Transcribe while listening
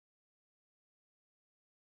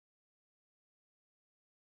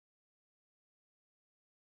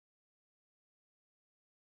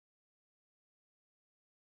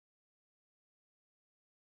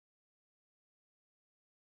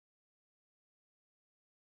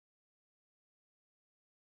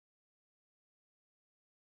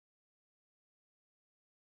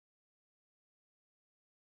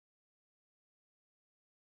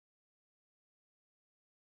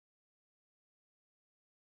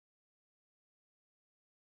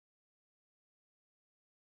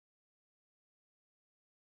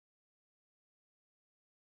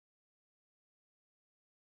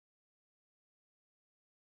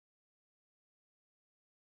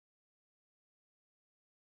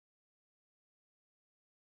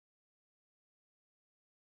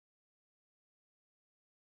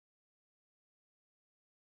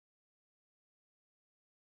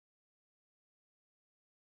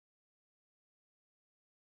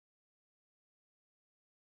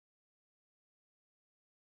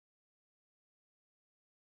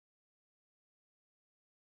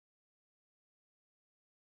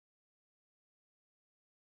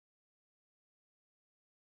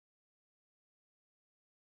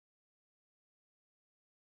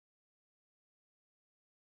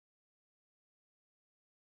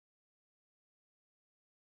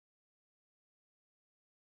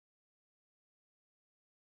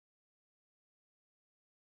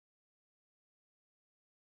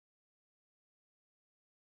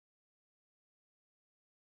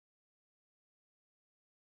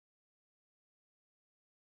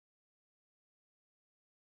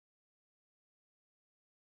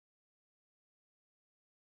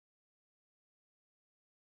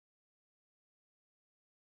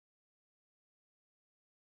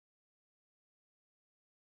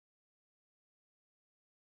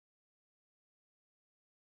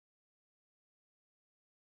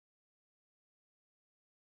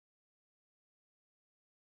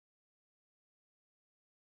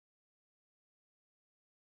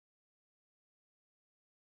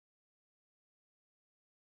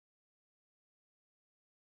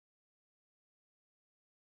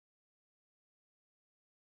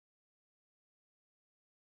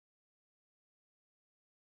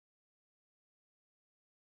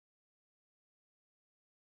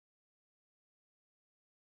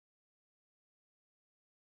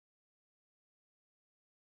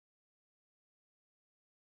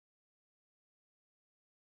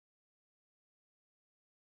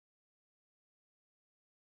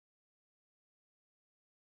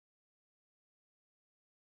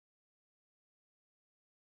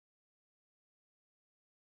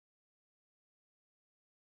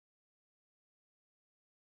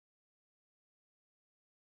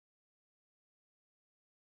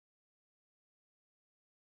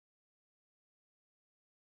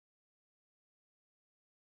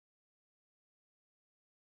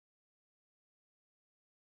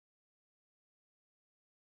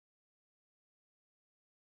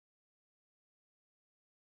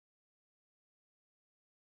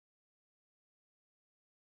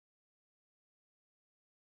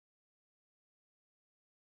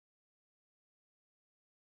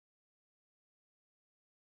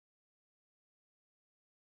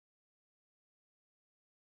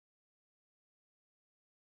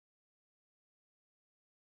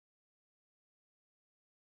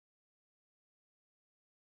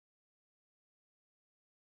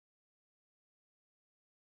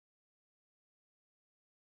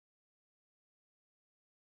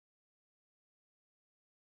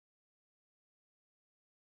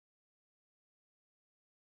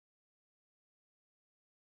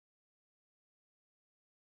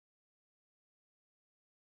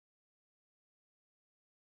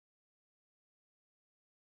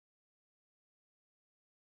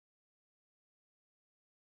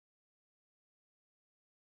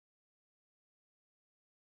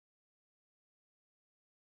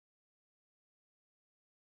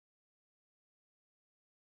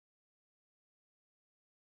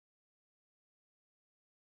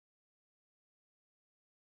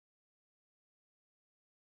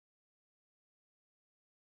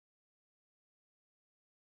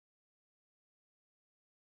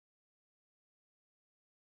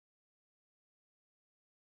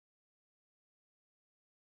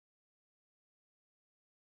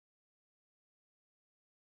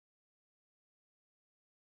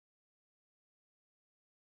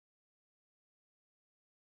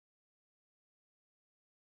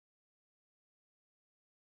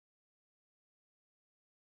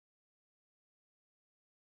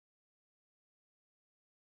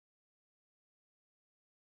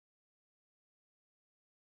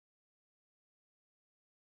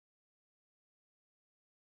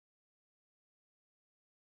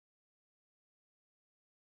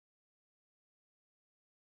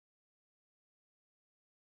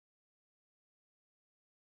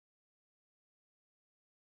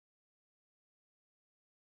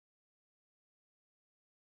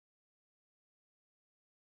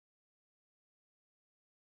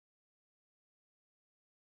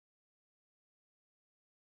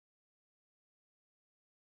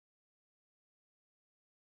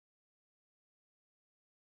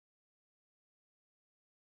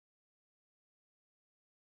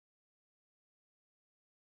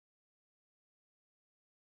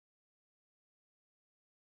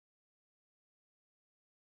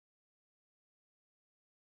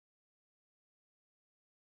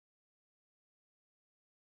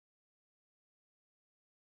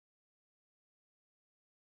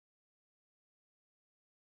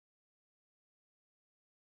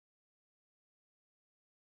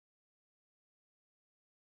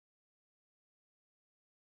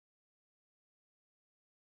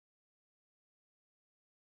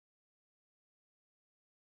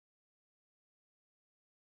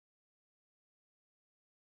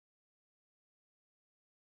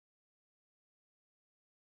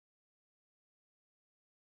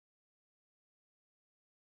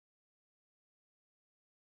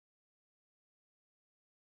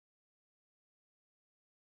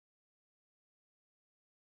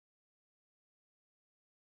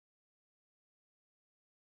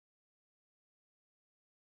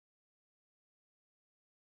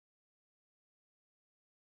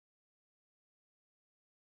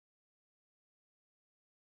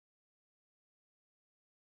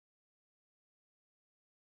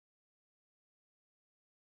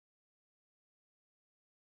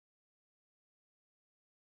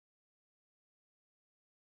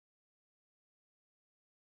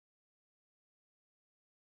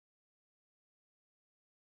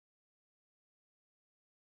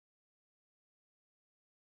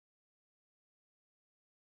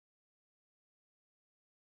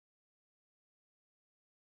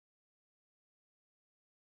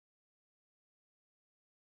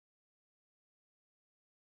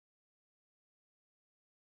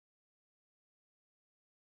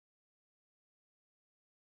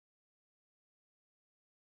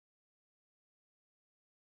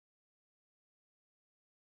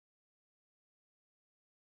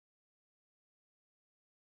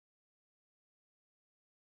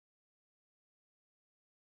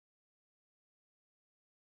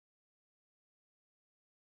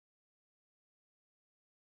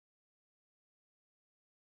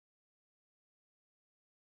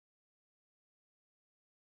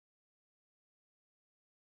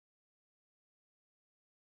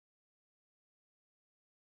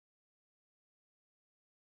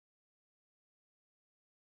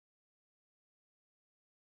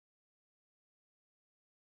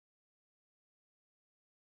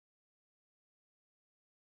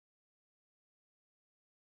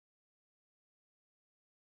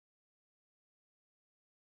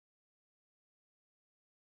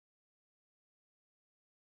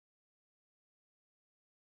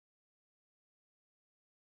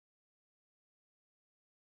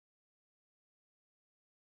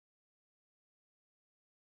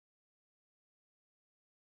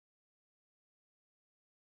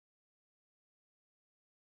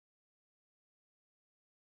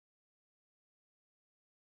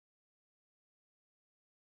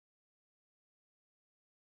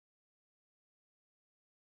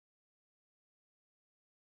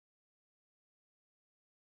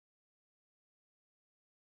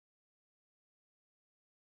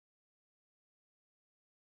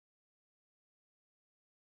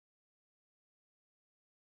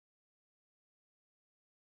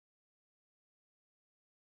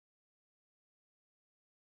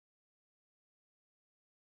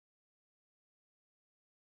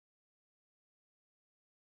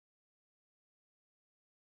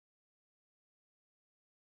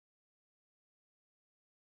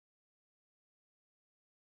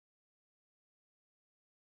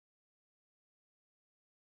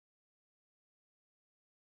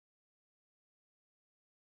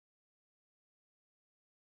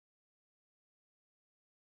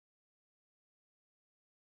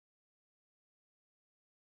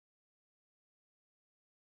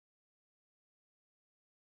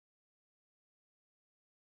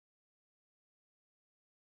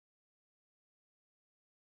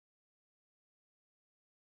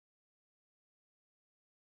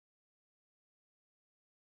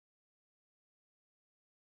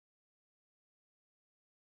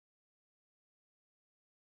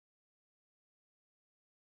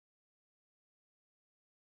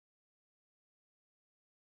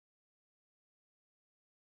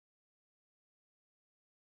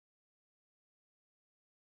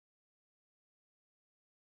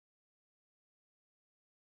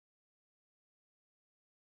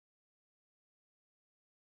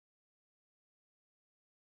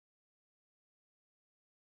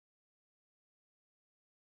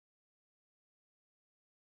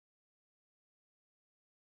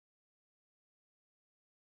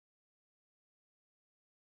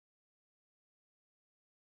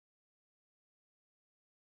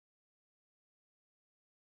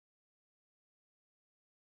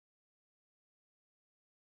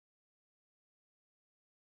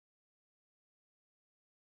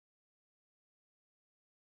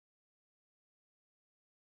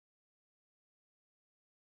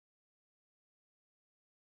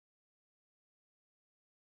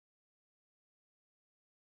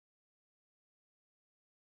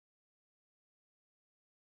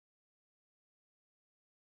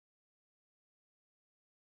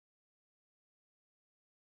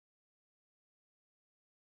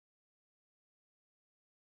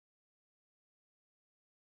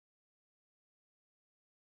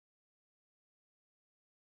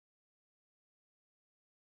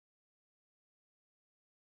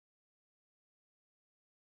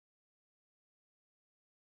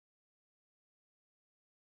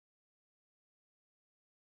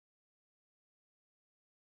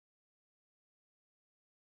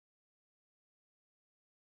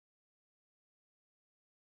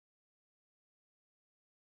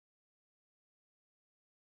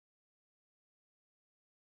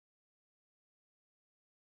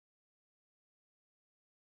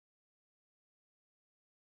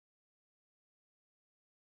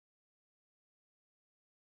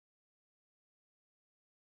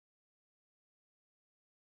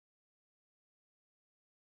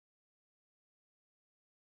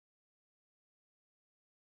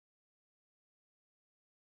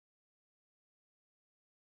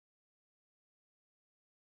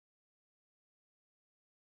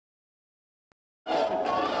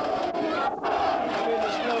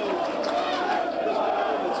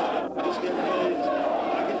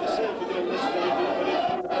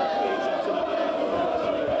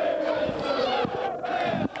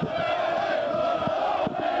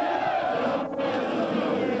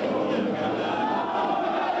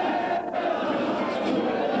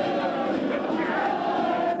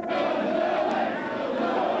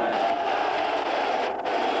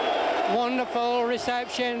Wonderful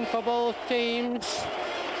reception for both teams.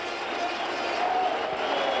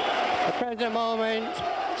 At the present moment,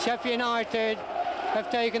 Sheffield United have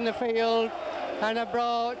taken the field and have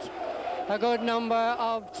brought a good number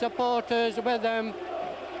of supporters with them,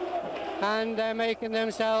 and they're making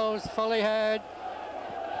themselves fully heard.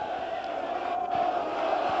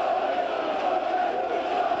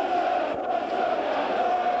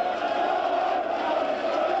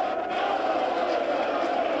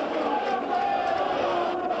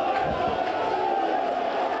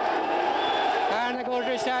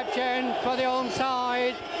 Reception for the home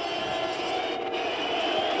side.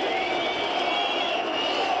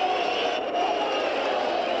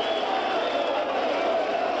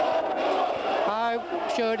 I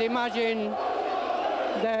should imagine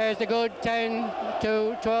there's a good 10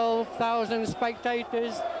 to 12,000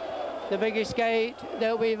 spectators, the biggest gate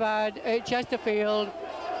that we've had at Chesterfield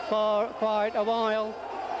for quite a while.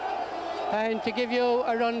 And to give you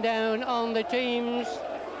a rundown on the teams,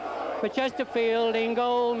 for Chesterfield, in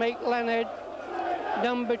goal, Mick Leonard.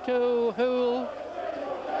 Number 2, Hoole.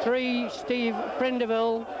 3, Steve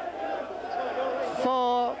Prindeville.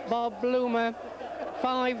 4, Bob Bloomer.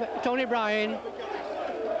 5, Tony Bryan.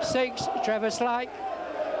 6, Trevor Slack.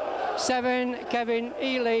 7, Kevin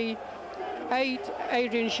Ely. 8,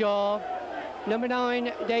 Adrian Shaw. Number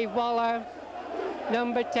 9, Dave Waller.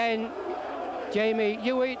 Number 10, Jamie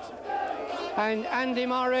Hewitt. And Andy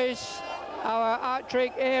Morris, our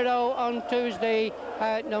hat-trick hero on Tuesday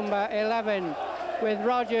at number 11, with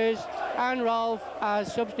Rogers and Rolfe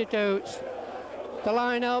as substitutes. The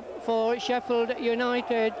lineup for Sheffield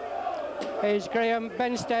United is Graham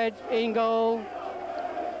Benstead in goal,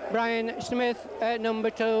 Brian Smith at number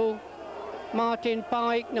 2, Martin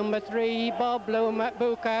Pike number 3, Bob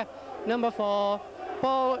Booker number 4,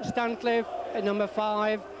 Paul Stancliffe at number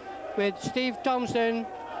 5, with Steve Thompson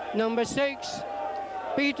number 6,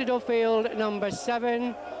 Peter Duffield number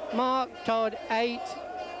 7, Mark Todd 8,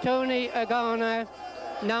 Tony Agana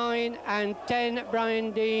 9, and 10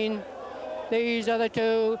 Brian Dean. These are the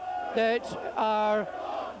two that are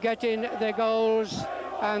getting the goals,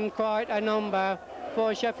 and quite a number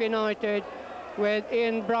for Sheffield United, with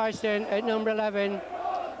Ian Bryson at number 11.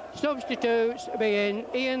 Substitutes being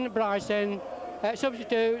Ian Bryson,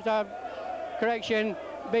 substitutes of correction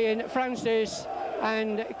being Francis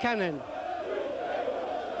and Cannon.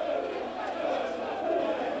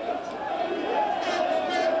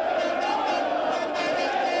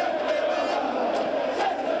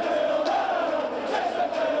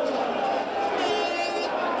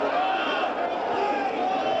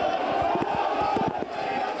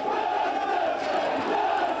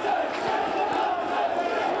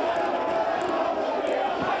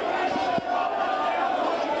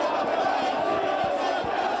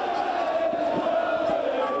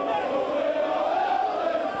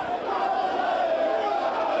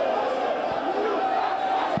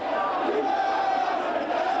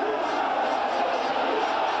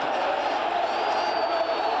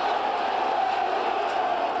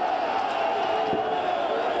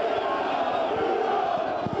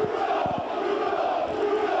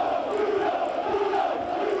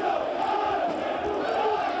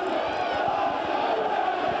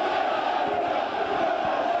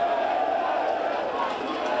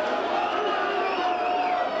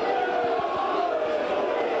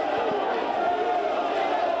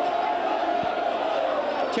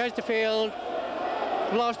 Chesterfield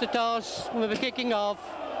lost the toss. We were kicking off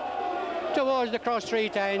towards the cross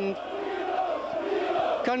street end.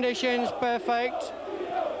 Conditions perfect.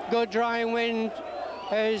 Good drying wind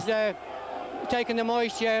has taken the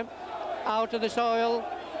moisture out of the soil,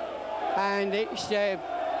 and it's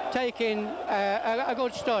taking a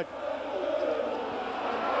good stud.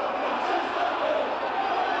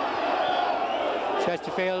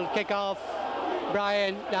 Chesterfield kick off.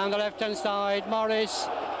 Bryan down the left-hand side. Morris,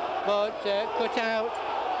 but cut out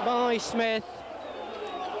by Smith.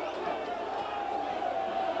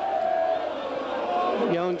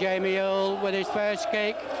 Young Jamie Hull with his first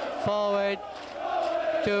kick forward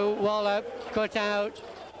to Waller, cut out,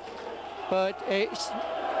 but it's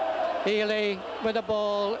Healy with the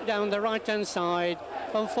ball down the right-hand side.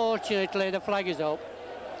 Unfortunately, the flag is up.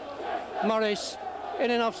 Morris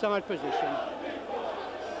in an offside position.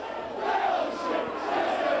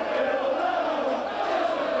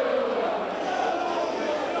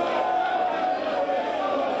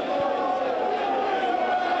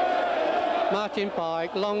 Martin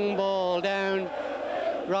Pike, long ball down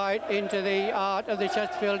right into the heart of the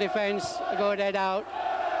Chesterfield defence. Good head out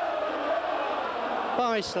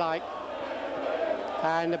by Slack,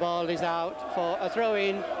 and the ball is out for a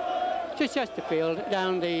throw-in to Chesterfield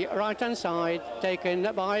down the right-hand side, taken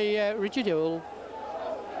by Richard Ewell.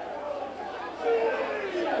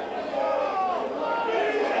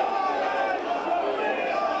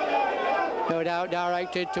 No doubt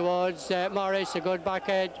directed towards Morris, a good back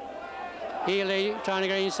head. Healy trying to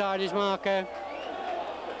get inside his marker.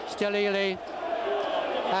 Still Healy.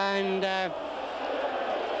 And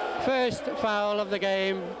first foul of the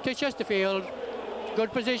game to Chesterfield.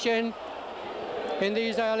 Good position in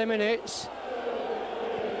these early minutes.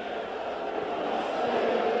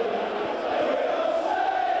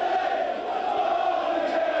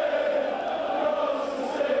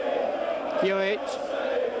 Hewitt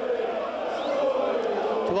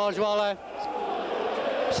towards Waller,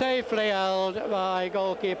 safely held by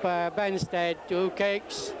goalkeeper Benstead, who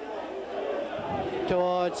kicks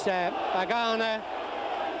towards Agana,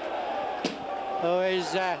 who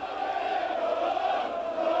is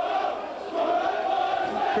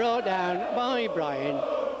brought down by Bryan.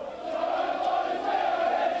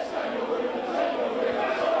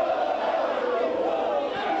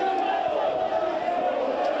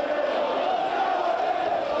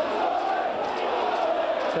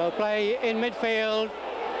 So play in midfield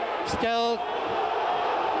still,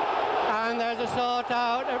 and there's a sort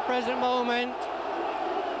out at present moment.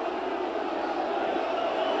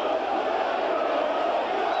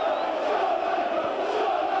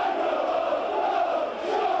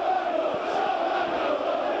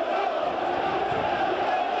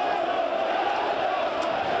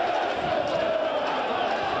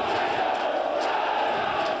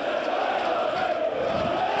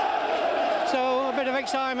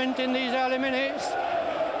 Excitement in these early minutes.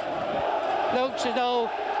 Looks as though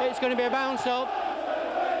it's going to be a bounce up.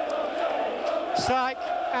 Slack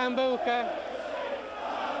and Booker.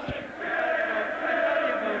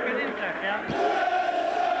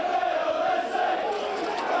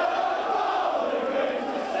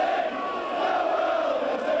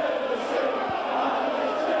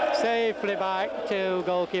 Safely back to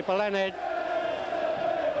goalkeeper Leonard.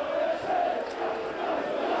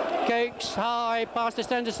 Kicks high past the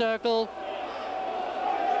centre circle.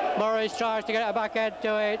 Morris tries to get a back head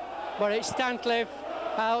to it, but it's Stantliff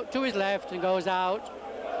out to his left and goes out.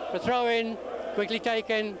 The throw-in quickly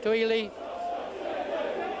taken to Ely.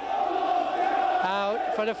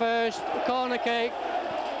 Out for the first corner kick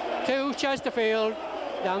to Chesterfield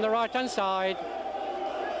down the right-hand side.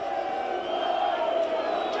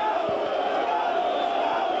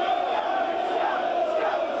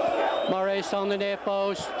 Morris on the near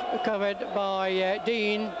post, covered by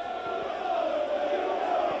Dean.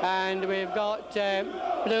 And we've got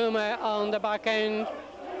Bloomer on the back end.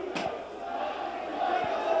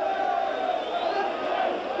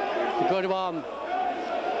 Good one.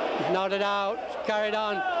 Nodded out, carried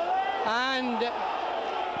on. And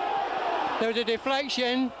there was a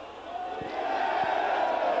deflection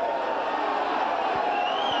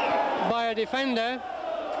by a defender,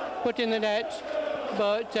 put in the net,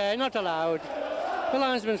 but not allowed. The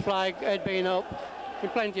linesman's flag had been up in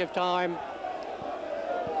plenty of time.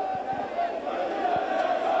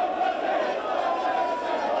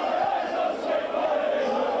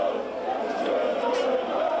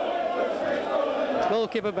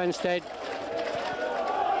 Goalkeeper Benstead.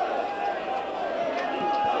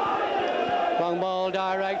 Long ball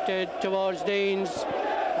directed towards Deans.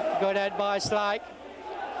 Good head by Slack,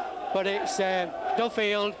 but it's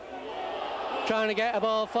Duffield trying to get a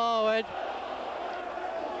ball forward,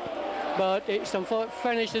 but it's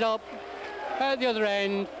finished it up at the other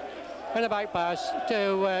end, and a back pass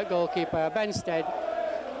to goalkeeper Benstead.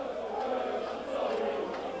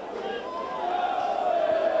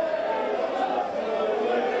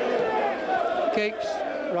 Kicks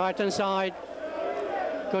right hand side,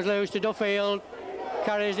 goes loose to Duffield,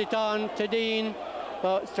 carries it on to Dean,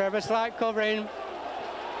 but Trevor Slack covering,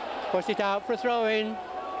 puts it out for a throw-in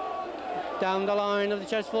down the line of the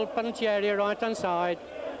Chesterfield penalty area, right-hand side.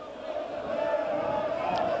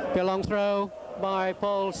 A long throw by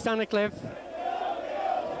Paul Stanicliffe.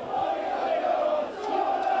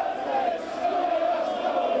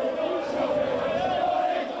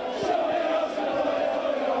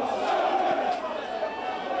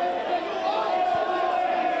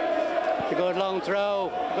 A good long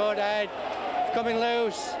throw, good head, coming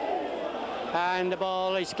loose, and the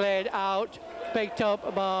ball is cleared out, picked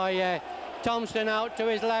up by Thompson out to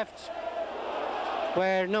his left,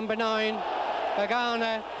 where number 9,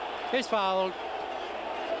 Agana, is fouled.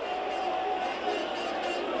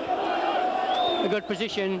 A good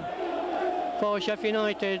position for Sheffield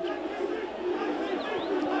United.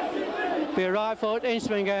 Be a right foot in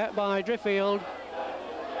swinger by Driffield.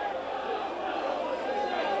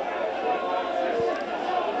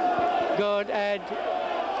 Good head.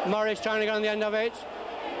 Morris trying to get on the end of it.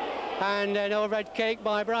 And an overhead kick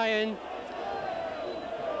by Bryan.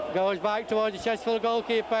 Goes back towards the Chesterfield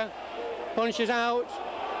goalkeeper. Punches out.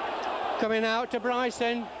 Coming out to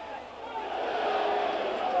Bryson.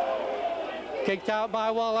 Kicked out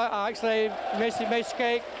by Waller. Actually missed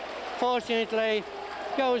kick. Fortunately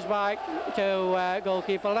goes back to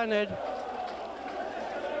goalkeeper Leonard.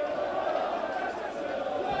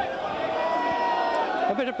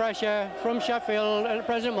 A bit of pressure from Sheffield at the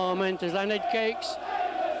present moment as Leonard kicks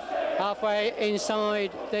halfway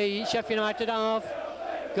inside the Sheffield United half,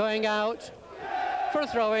 going out for a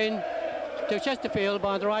throw-in to Chesterfield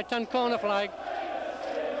by the right-hand corner flag.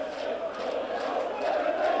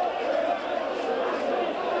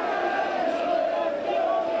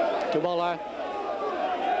 To Waller.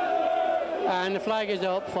 And the flag is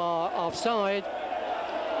up for offside.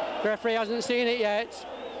 The referee hasn't seen it yet.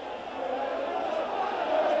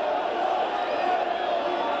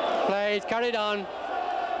 Play is carried on,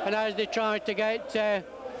 and as they try to get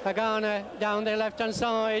Agana down the left-hand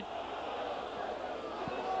side,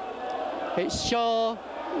 it's Shaw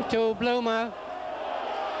to Bloomer.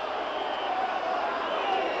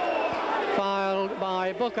 Filed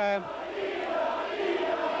by Booker.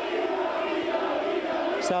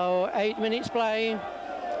 So 8 minutes play.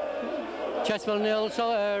 Chesterfield 0,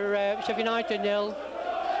 Sheffield United 0.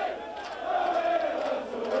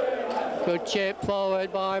 Good chip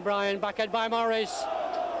forward by Bryan, backhead by Morris.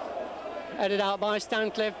 Headed out by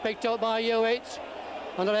Stancliffe, picked up by Hewitt.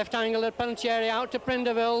 On the left angle at penalty area, out to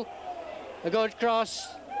Prindeville. A good cross,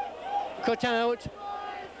 cut out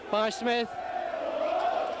by Smith.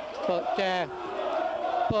 Put down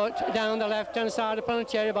the left-hand side of the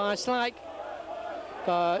penalty area by Slack.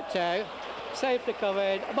 But safely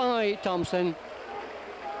covered by Thompson.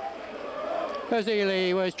 As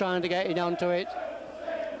Ely was trying to get it onto it.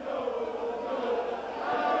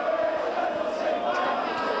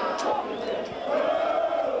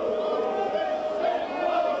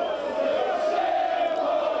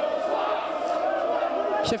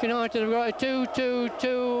 Sheffield United have got a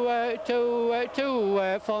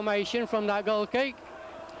 2-2-2-2 formation from that goal kick,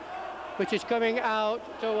 which is coming out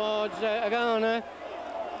towards Agana.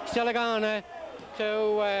 Still Agana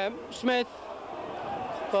to Smith,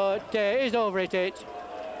 but is over it.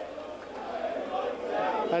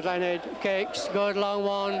 Leonard kicks, good long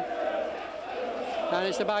one, and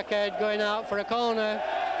it's the back head going out for a corner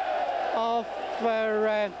off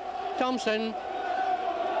for Thompson.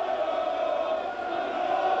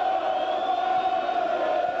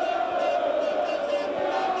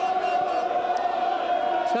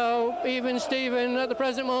 So even Stephen at the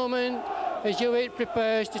present moment as Hewitt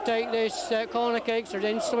prepares to take this corner kick, so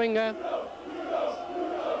in swinger.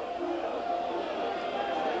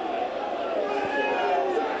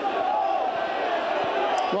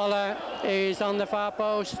 Waller is on the far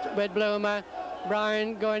post with Bloomer.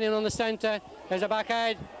 Bryan going in on the centre. There's a back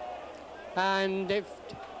head and it's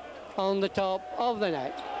on the top of the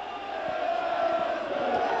net.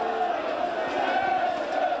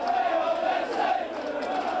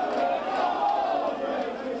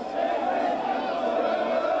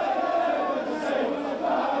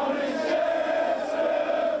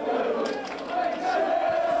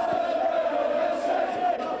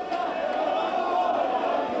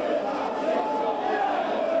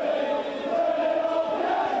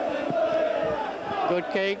 Good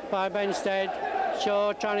kick by Benstead.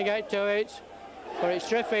 Shaw trying to get to it, but it's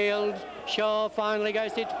Driffield. Shaw finally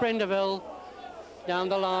gets it to Prindeville. Down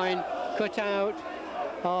the line, cut out,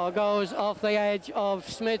 goes off the edge of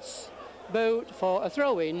Smith's boot for a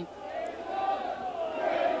throw-in.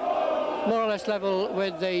 More or less level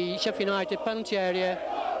with the Sheffield United penalty area.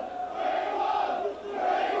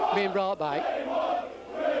 Being brought back.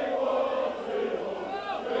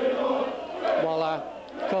 Waller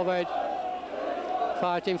covered.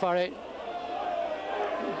 Fighting for it.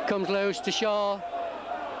 Comes loose to Shaw.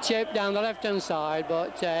 Chip down the left-hand side,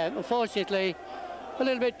 but unfortunately a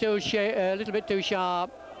little bit too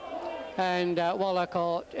sharp, and Waller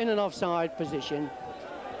caught in an offside position.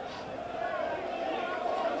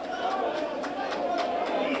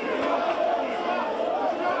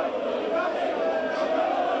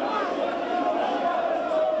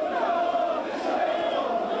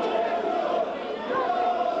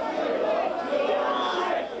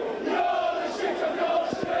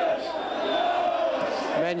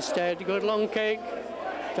 Instead, good long kick,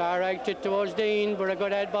 directed towards Dean, but a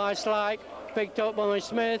good head by Slack. picked up by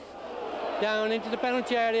Smith, down into the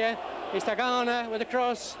penalty area. It's Tagana with a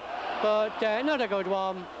cross, but not a good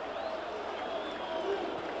one.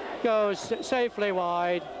 Goes safely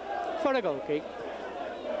wide for a goal kick.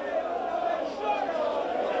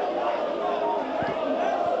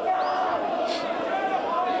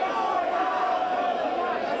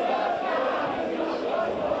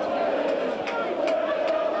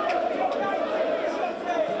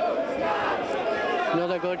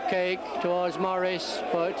 Another good kick towards Morris,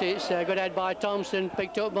 but it's a good head by Thompson,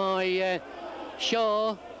 picked up by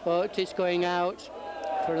Shaw, but it's going out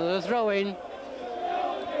for another throw-in.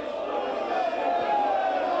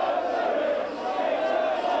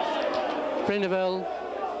 Prindiville,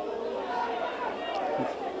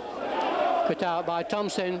 cut out by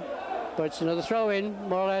Thompson, but it's another throw-in,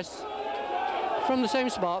 more or less, from the same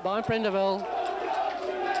spot by Prindiville.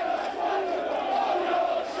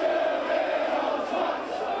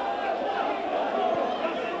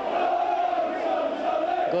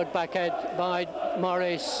 Good back head by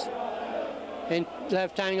Morris in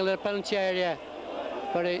left angle of the penalty area,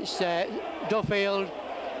 but it's Duffield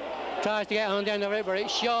tries to get on the end of it, but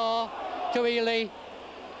it's Shaw to Ely.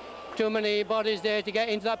 Too many bodies there to get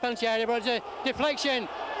into that penalty area, but it's a deflection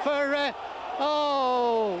for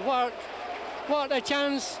oh, what a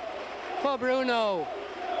chance for Bruno.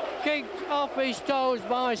 Kicked off his toes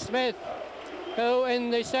by Smith, who in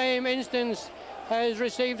the same instance has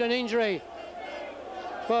received an injury.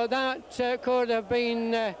 Well, that could have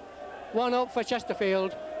been one up for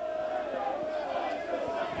Chesterfield.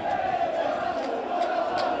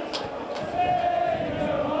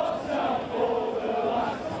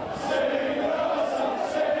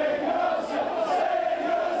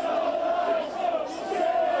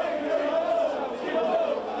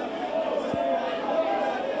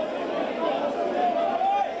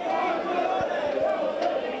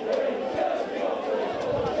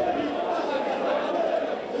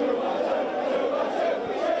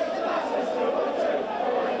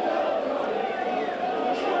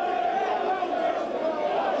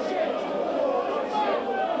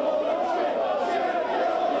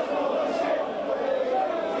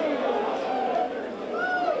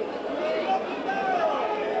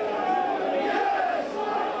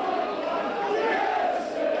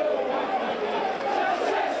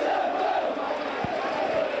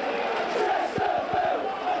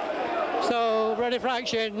 Ready for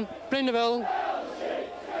action. Prindiville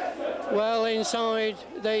well inside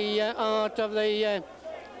the art of the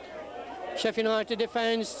Sheffield United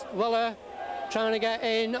defence. Waller trying to get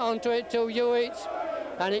in onto it to Hewitt,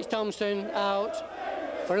 and it's Thompson out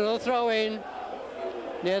for another throw-in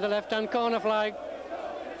near the left-hand corner flag.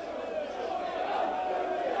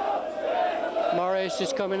 Morris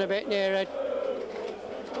is coming a bit nearer.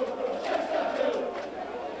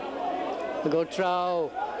 A good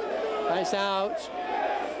throw. That's out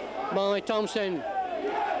by Thompson.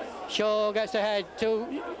 Shaw gets ahead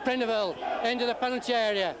to Prindiville into the penalty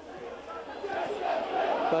area.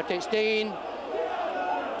 But it's Dean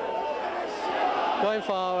going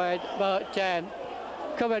forward, but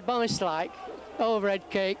covered by Slack. Overhead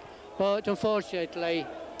kick, but unfortunately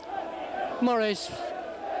Morris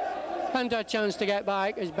hadn't had a chance to get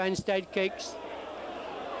back as Benstead kicks.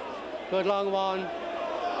 Good long one.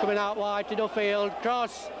 Coming out wide to Duffield.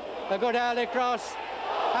 Cross. A good early cross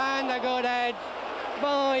and a good head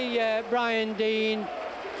by Brian Dean,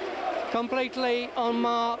 completely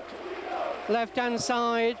unmarked, left-hand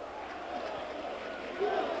side,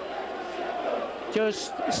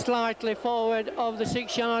 just slightly forward of the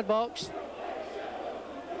 6-yard box.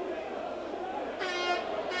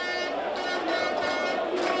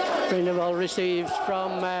 Prindiville receives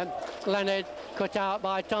from Leonard, cut out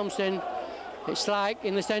by Thompson. It's like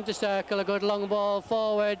in the centre circle, a good long ball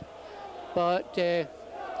forward, but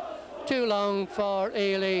too long for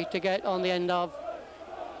Ely to get on the end of.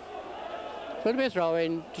 Will be a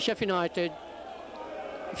throw-in to Sheffield United,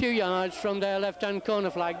 a few yards from their left-hand corner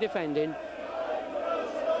flag defending.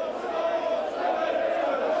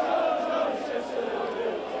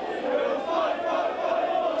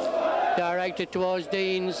 Directed towards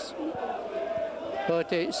Dean's,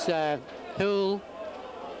 but it's Hoole,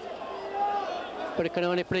 but it can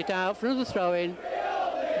only put it out for another throw-in.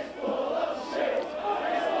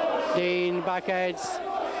 Dean backheads,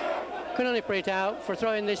 can only put it out for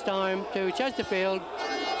throwing this time to Chesterfield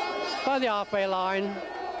by the halfway line,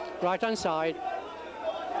 right hand side.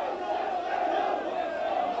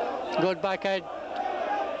 Good backhead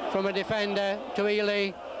from a defender to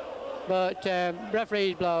Ely, but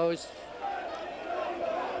referee blows.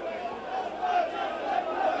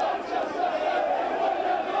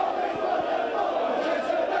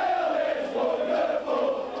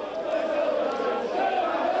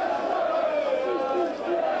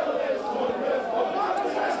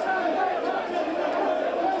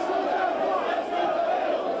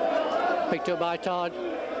 Picked up by Todd,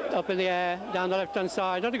 up in the air, down the left-hand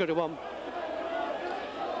side, not a good one.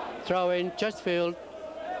 Throw in, Chesterfield,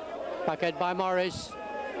 backhead by Morris,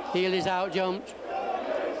 heel is out, jumped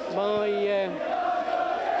by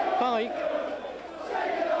Pike.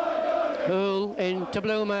 Hool into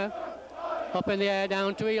Bloomer, up in the air,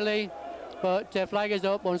 down to Ely, but flag is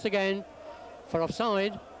up once again for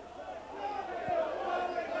offside.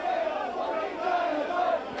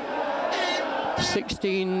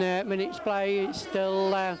 Sixteen minutes play, it's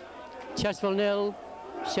still Chesterfield 0,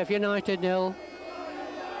 Sheffield United 0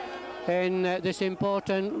 in this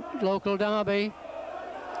important local derby.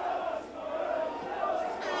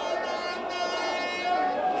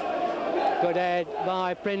 Good head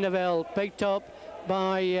by Prindiville, picked up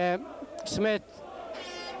by Smith,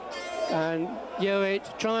 and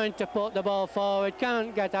Hewitt trying to put the ball forward,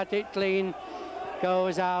 can't get at it clean,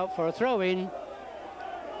 goes out for a throw-in.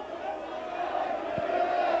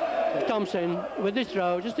 Thompson with this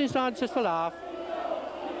throw just inside Chesterfield half.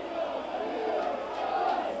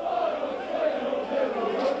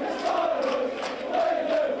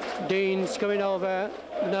 Dean's coming over,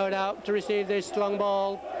 no doubt, to receive this long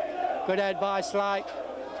ball. Good head by Slack.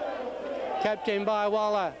 Kept in by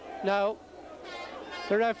Waller. No.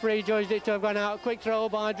 The referee judged it to have gone out. Quick throw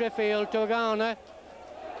by Driffield to Garner.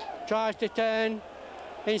 Tries to turn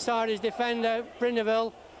inside his defender,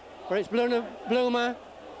 Prindiville, but it's Bloomer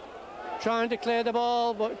trying to clear the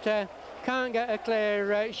ball, but can't get a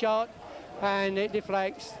clear shot, and it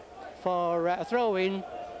deflects for a throw-in.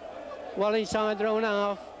 Well inside their own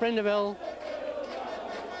half, Prindiville.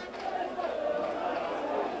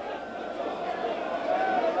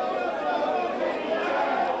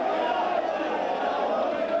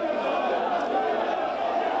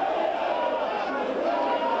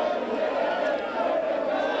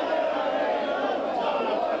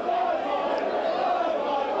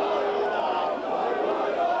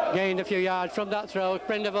 Gained a few yards from that throw.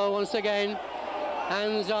 Prindiville once again,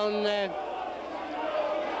 hands on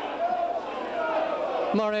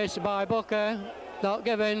Morris by Booker, not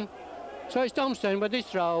given. So it's Thompson with this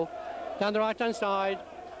throw down the right-hand side.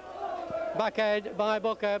 Backhead by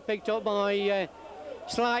Booker, picked up by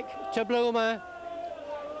Slack to Bloomer,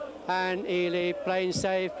 and Ely playing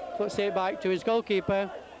safe, puts it back to his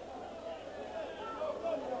goalkeeper.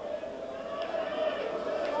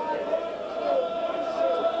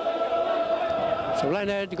 So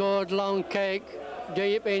Leonard, good long kick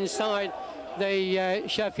deep inside the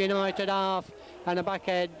Sheffield United half, and a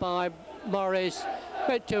backhead by Morris. A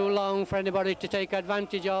bit too long for anybody to take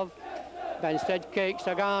advantage of. Benstead kicks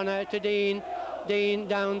Garner to Dean. Dean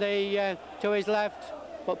down the to his left,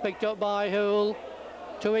 but picked up by Hool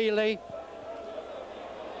to Ely.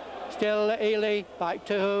 Still Ely, back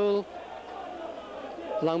to Hool.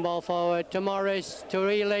 Long ball forward to Morris, to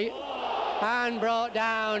Ely, and brought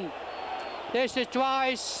down. This is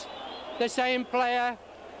twice the same player.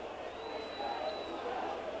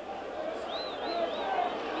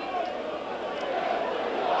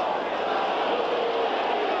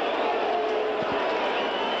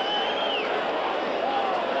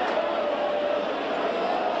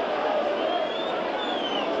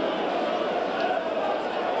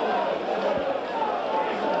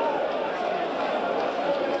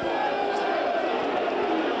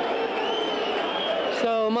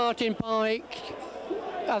 So Martin Pike,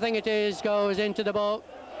 I think it is, goes into the book.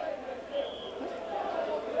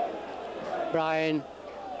 Bryan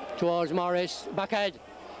towards Morris, backhead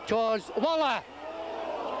towards Waller.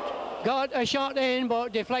 Got a shot in,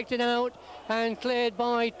 but deflected out and cleared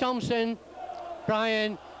by Thompson.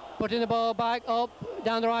 Bryan putting the ball back up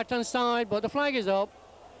down the right-hand side, but the flag is up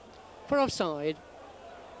for offside.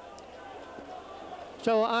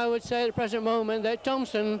 So I would say at the present moment that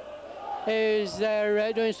Thompson is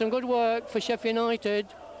doing some good work for Sheffield United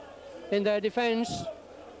in their defence.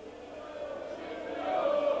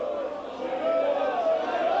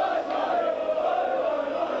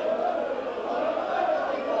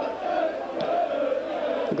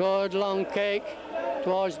 Good long kick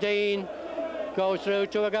towards Dean, goes through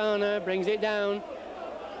to Agana, brings it down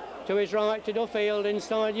to his right to Duffield,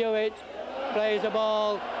 inside Hewitt, plays the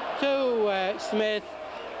ball to Smith,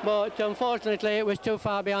 but unfortunately it was too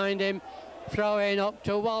far behind him. Throwing up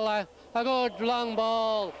to Waller, a good long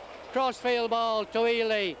ball, crossfield ball to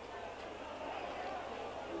Ely.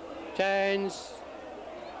 Turns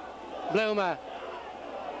Bloomer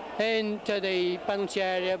into the penalty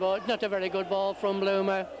area, but not a very good ball from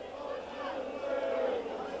Bloomer.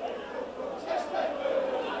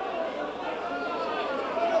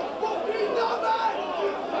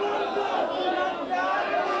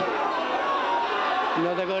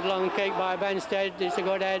 Another good long kick by Benstead. It's a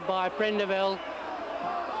good head by Prindeville.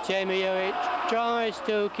 Jamie Hewitt tries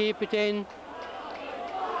to keep it in,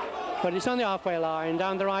 but it's on the halfway line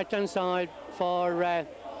down the right hand side for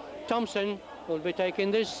Thompson, who will be taking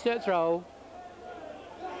this throw.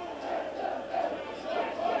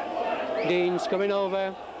 Dean's coming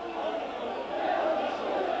over.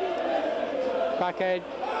 Backhead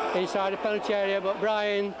inside the penalty area, but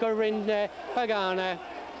Bryan covering Pagana.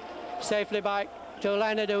 Safely back to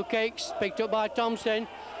Leonard, who kicks, picked up by Thompson.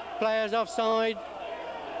 Players offside.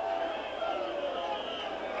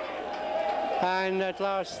 And at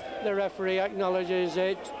last the referee acknowledges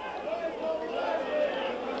it.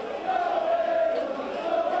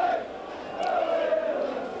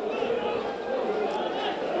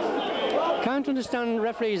 Can't understand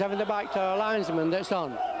referees having the back to a linesman that's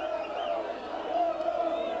on.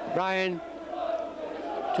 Bryan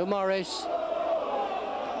to Morris.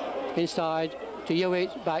 Inside to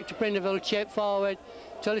Hewitt, back to Prindeville, chip forward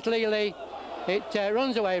to Little Ely. It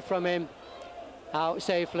runs away from him. Out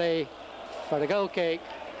safely for the goal kick.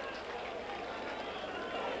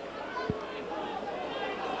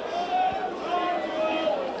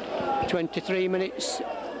 "23 minutes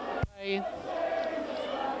play.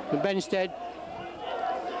 Benstead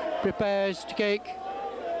prepares to kick.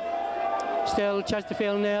 Still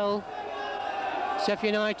Chesterfield 0,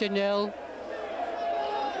 Sheffield United 0.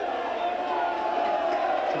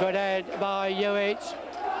 Good head by Hewitt.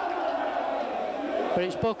 But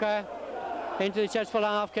it's Booker into the Chesterfield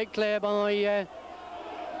half, kick clear by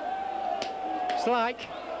Slack.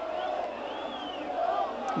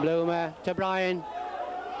 Bloomer to Bryan.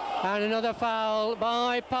 And another foul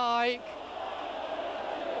by Pike.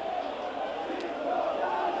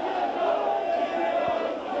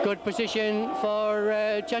 Good position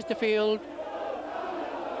for Chesterfield.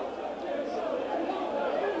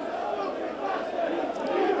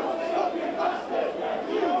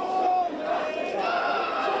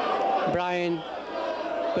 Bryan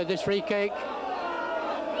with this free kick.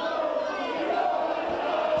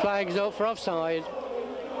 Flags up for offside.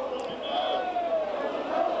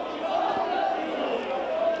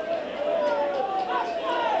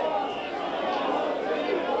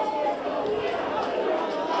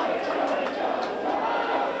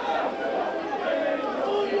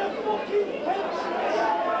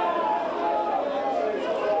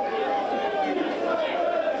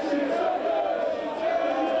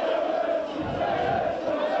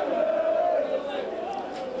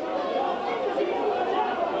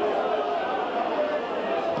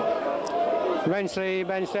 Eventually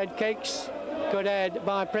Benstead kicks, good head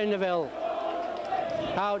by Prindeville.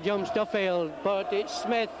 Out jumps Duffield, but it's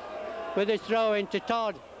Smith with his throw into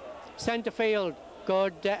Todd. Centre field,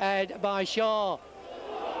 good head by Shaw.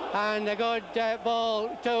 And a good ball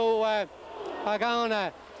to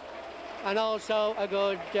Pagana. And also a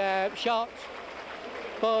good shot,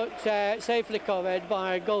 but safely covered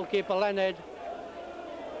by goalkeeper Leonard.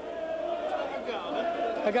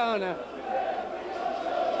 Pagana.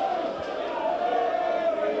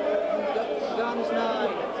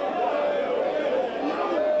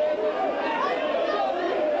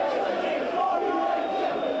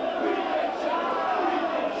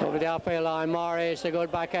 Over the halfway line, Morris, a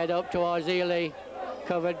good back head up towards Ely,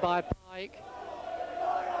 covered by Pike,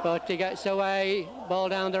 but he gets away, ball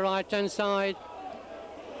down the right hand side.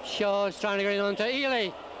 Shaw's trying to get in onto Ely,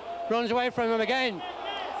 runs away from him again.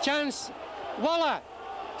 Chance, Waller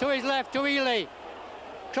to his left to Ely,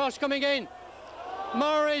 cross coming in.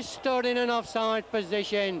 Morris stood in an offside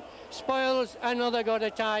position, spoils another good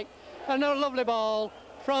attack. Another lovely ball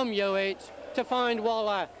from Hewitt to find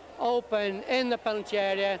Waller open in the penalty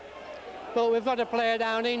area, but we've got a player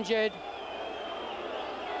down injured.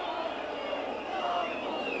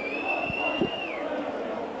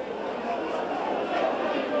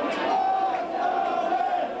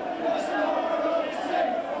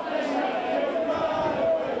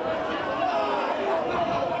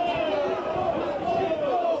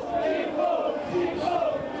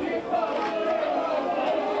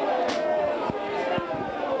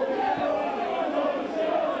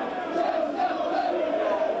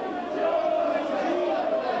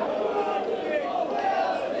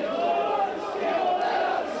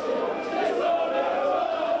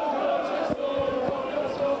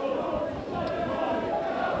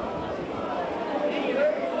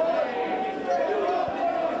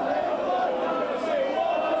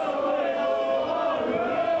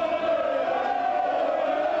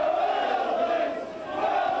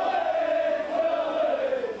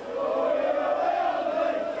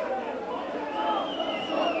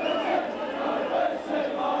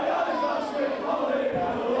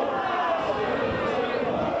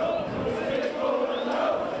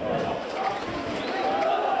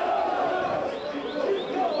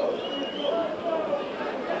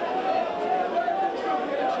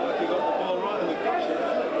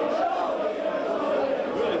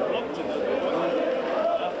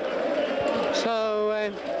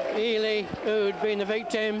 who'd been the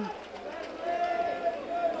victim.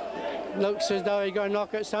 Looks as though he got a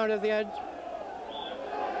knock at side of the head.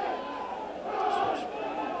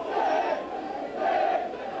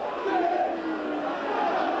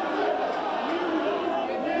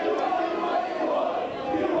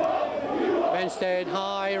 Benstead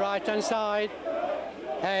high, right hand side.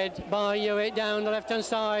 Head by Hewitt down the left hand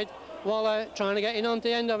side. Waller trying to get in onto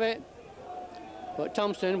the end of it. But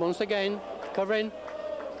Thompson once again covering.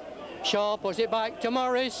 Shaw puts it back to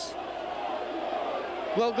Morris.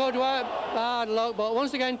 Well, good work, hard luck, but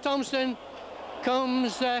once again Thompson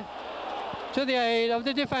comes to the aid of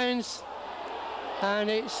the defence, and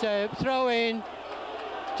it's a throw in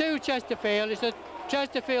to Chesterfield. It's a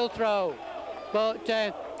Chesterfield throw, but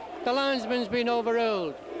the linesman's been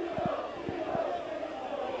overruled.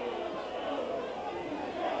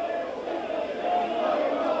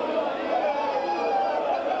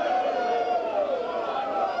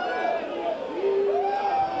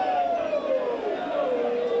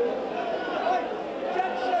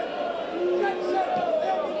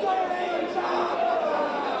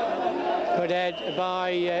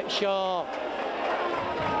 By Shaw,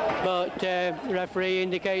 but the referee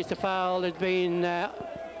indicates the foul has been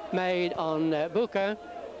made on Booker,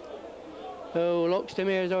 who looks to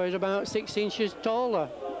me as though he's about 6 inches taller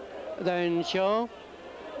than Shaw.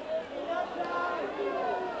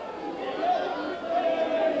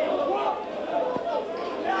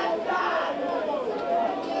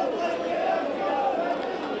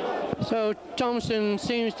 So Thompson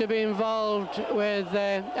seems to be involved with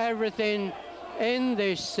everything in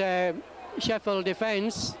this Sheffield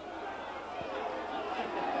defence.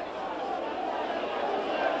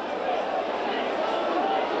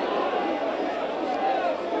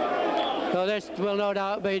 So this will no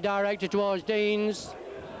doubt be directed towards Deans.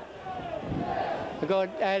 A good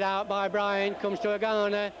head out by Bryan, comes to a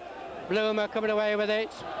Garner. Bloomer coming away with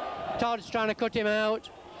it. Todd's trying to cut him out.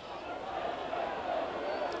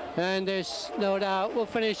 And this no doubt will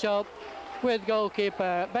finish up with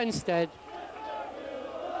goalkeeper Benstead.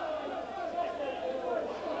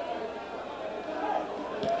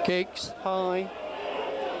 Kicks high.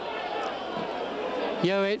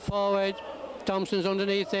 Hewitt forward. Thompson's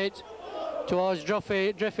underneath it. Towards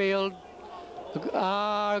Driffield.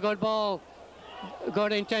 A good ball.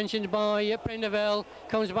 Good intentions by Prindiville.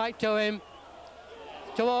 Comes back to him.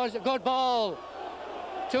 Towards a good ball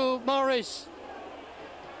to Morris.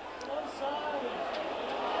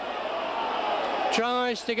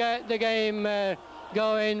 Tries to get the game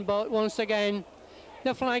going, but once again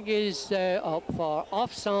the flag is up for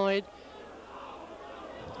offside.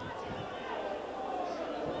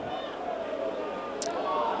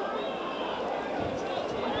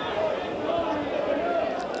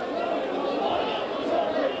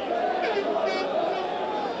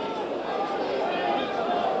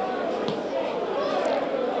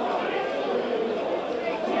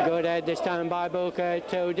 Good head this time by Booker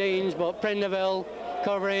to Deans, but Prindiville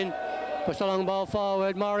covering, puts the long ball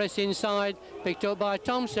forward. Morris inside, picked up by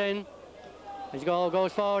Thompson. His goal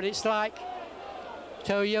goes forward, it's slack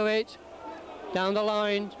to Hewitt, down the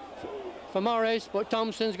line for Morris, but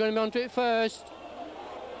Thompson's going to be onto it first,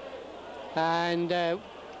 and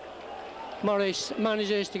Morris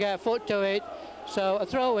manages to get a foot to it, so a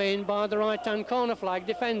throw in by the right hand corner flag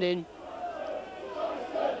defending.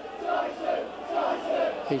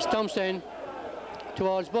 It's Thompson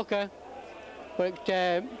towards Booker, but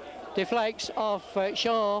deflects off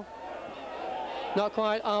Shaw, not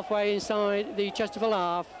quite halfway inside the Chesterfield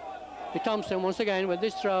half. With Thompson once again with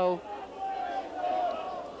this throw.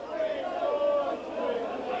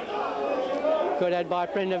 Good head by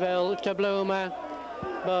Prindiville to Bloomer,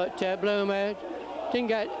 but Bloomer didn't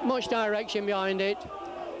get much direction behind it.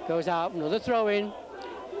 Goes out, another throw in,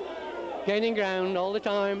 gaining ground all the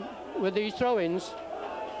time with these throw-ins.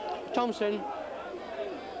 Thompson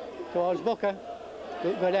towards Booker.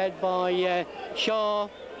 Good head by Shaw,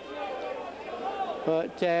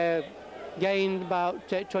 but gained about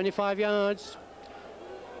 25 yards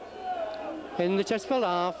in the Chesterfield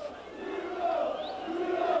half.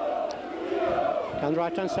 Down the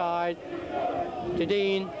right hand side to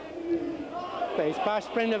Dean. It's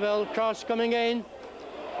past Prindiville, cross coming in.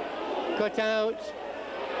 Cut out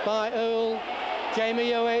by Owl. Jamie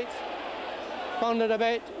Hewitt pondered a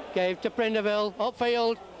bit, gave to Prindiville,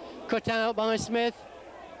 upfield, cut out by Smith,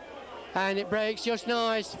 and it breaks just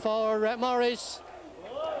nice for Morris,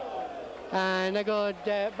 and a good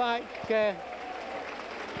back kick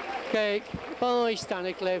by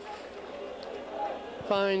Stanicliffe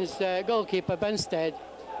finds goalkeeper Benstead.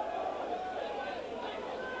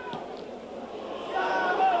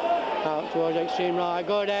 out towards extreme right.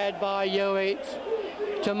 Good head by Hewitt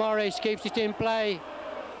to Morris, keeps it in play.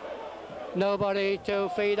 Nobody to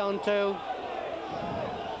feed onto.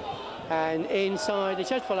 And inside the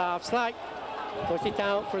Chesterfield half, Slack puts it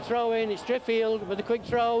out for a throw in. It's Chesterfield with a quick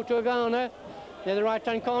throw to Agana near the right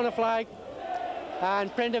hand corner flag.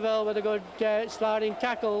 And Prindiville with a good sliding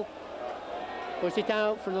tackle puts it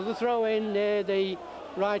out for another throw in near the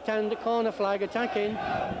right hand corner flag, attacking.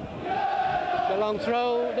 The long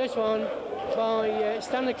throw, this one by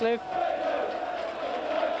Stanicliffe.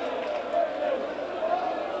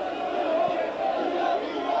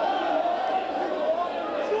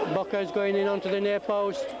 Booker's going in onto the near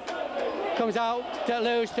post. Comes out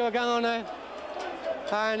loose to Agana,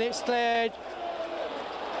 and it's cleared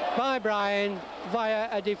by Bryan via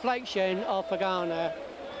a deflection off Agana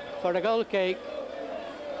for a goal kick.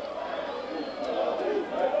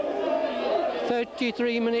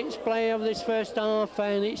 33 minutes play of this first half,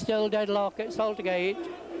 and it's still deadlock at Saltergate.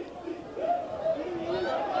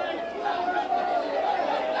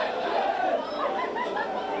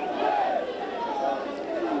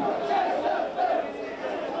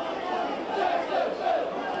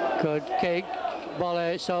 Good kick,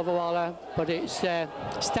 Waller, it's over Waller, but it's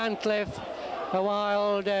Stancliffe, a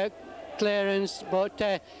wild clearance, but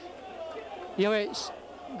Hewitt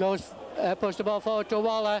goes, puts the ball forward to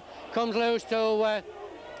Waller, comes loose to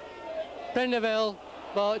Prindiville,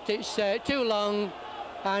 but it's too long,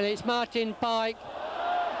 and it's Martin Pike,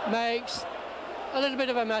 makes a little bit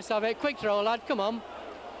of a mess of it. Quick throw, lad, come on.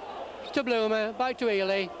 To Bloomer, back to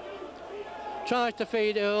Ely, tries to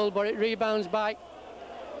feed Earl, but it rebounds back.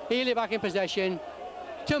 Ely back in possession,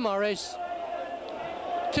 to Morris,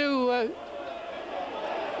 to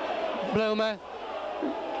Bloomer,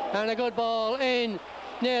 and a good ball in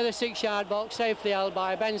near the 6-yard box, safely held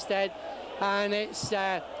by Benstead, and it's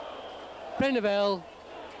Prindiville,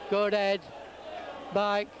 good head,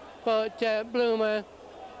 back, but Bloomer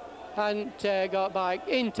hadn't got back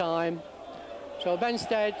in time. So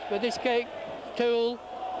Benstead with this kick, Toole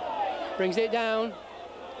brings it down.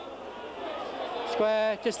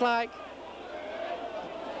 Square to Slack,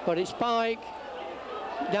 but it's Pike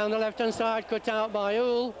down the left hand side, cut out by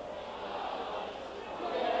Ool.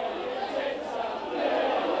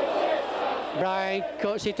 Bryan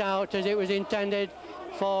cuts it out as it was intended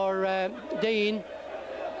for Dean,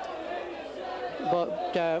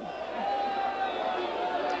 but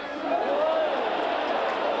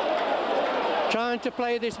trying to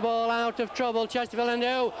play this ball out of trouble, Chesterfield, and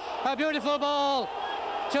a beautiful ball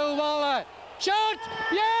to Waller. Shot!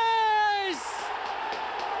 Yes!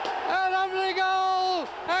 A lovely goal,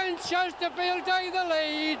 and Chesterfield take the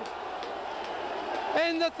lead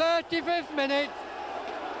in the 35th minute.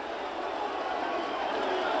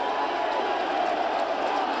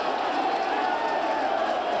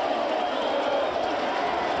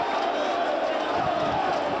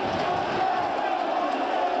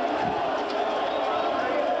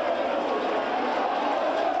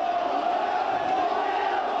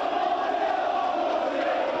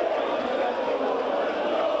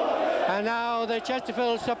 And now the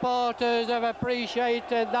Chesterfield supporters have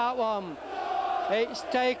appreciated that one. It's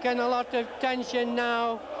taken a lot of tension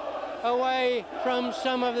now away from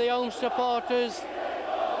some of the home supporters.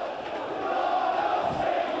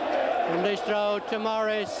 And this throw to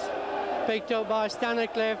Morris, picked up by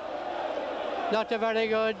Stanicliffe. Not a very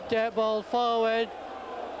good ball forward.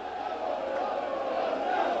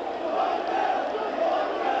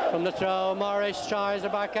 From the throw, Morris tries the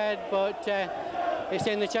back head, but it's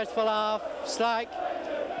in the Chesterfield half. Slack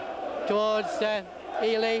towards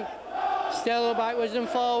Ely, still backwards and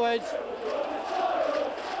forwards,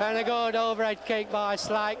 and a good overhead kick by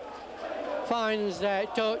Slack, finds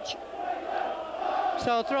touch.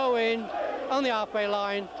 So throw in on the halfway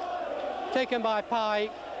line, taken by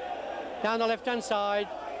Pike, down the left hand side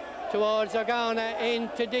towards Agana,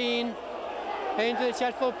 into Dean, into the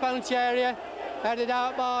Chesterfield penalty area, headed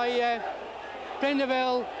out by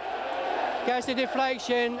Prindiville. Gets the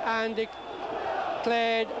deflection and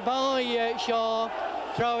cleared by Shaw.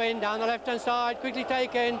 Throw in down the left hand side, quickly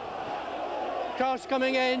taken. Cross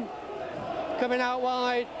coming in, coming out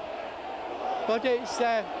wide, but it's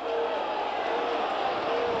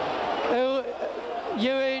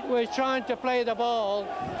Hewitt was trying to play the ball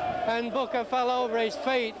and Booker fell over his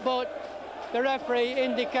feet, but the referee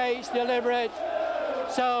indicates deliberate.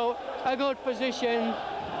 So a good position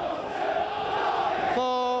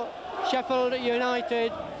for Sheffield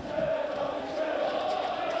United.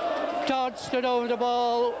 Todd stood over the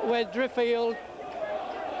ball with Duffield,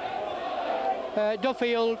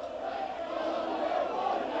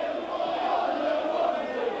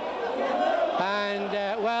 and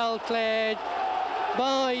well cleared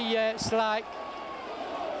by Slack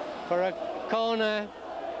for a corner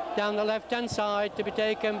down the left-hand side to be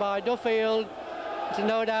taken by Duffield. To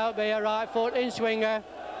no doubt be a right foot in-swinger.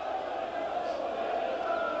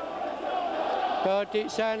 But it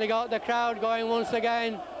certainly got the crowd going once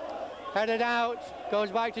again. Headed out,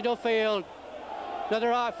 goes back to Duffield. Another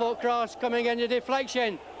right foot cross coming into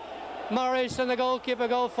deflection. Morris and the goalkeeper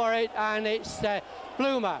go for it, and it's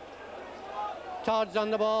Bloomer. Todd's on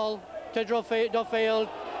the ball to Duffield,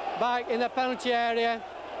 back in the penalty area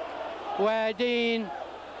where Dean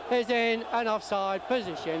is in an offside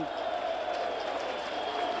position.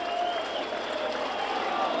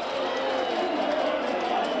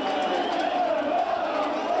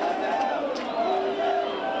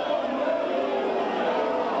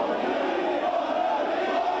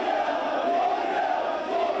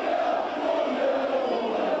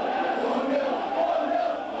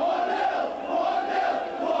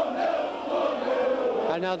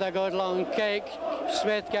 Another good long kick.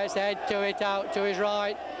 Smith gets the head to it, out to his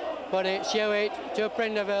right, but it's Hewitt to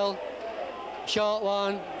Prindleville. Short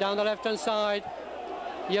one down the left-hand side.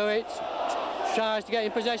 Hewitt tries to get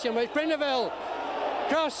in possession with Prindleville.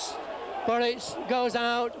 Cross, but it goes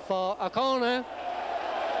out for a corner.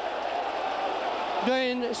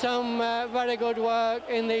 Doing some very good work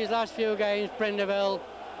in these last few games, Prindleville.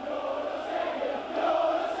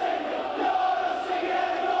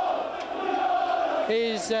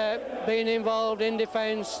 He's been involved in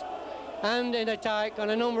defence and in attack on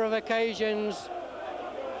a number of occasions.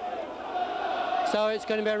 So it's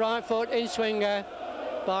going to be a right foot in-swinger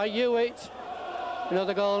by Hewitt.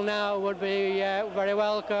 Another goal now would be very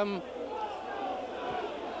welcome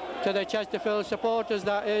to the Chesterfield supporters,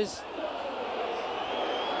 that is.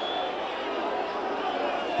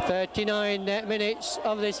 39 minutes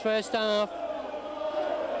of this first half.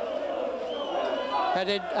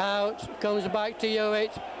 Headed out, comes back to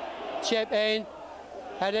Hewitt, chip in,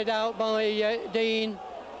 headed out by Dean,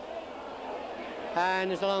 and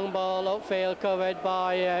it's a long ball upfield covered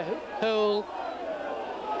by Hoole,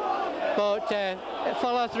 but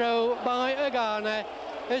follow through by Agana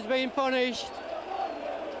has been punished.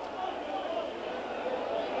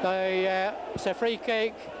 It's a free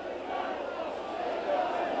kick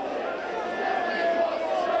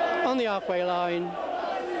on the halfway line.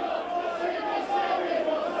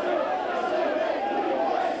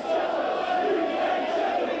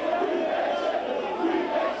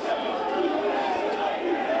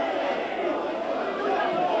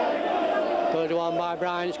 Good one by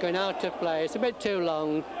Brian, it's going out of play. It's a bit too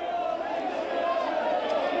long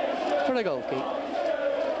for a goal kick.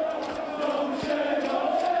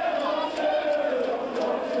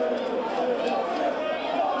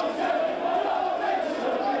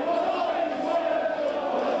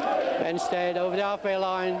 Instead over the halfway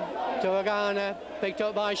line to Agana, picked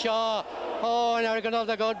up by Shaw. Oh, and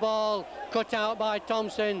another good ball, cut out by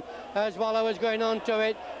Thompson as Waller was going on to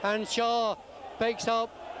it, and Shaw picks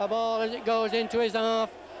up a ball as it goes into his half.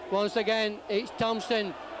 Once again, it's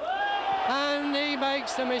Thompson, and he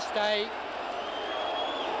makes a mistake.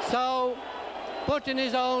 So, putting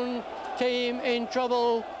his own team in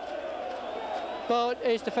trouble, but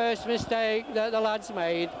it's the first mistake that the lads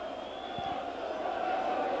made.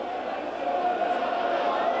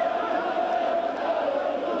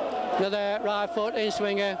 Another right foot in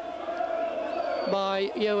swinger by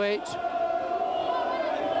Hewitt.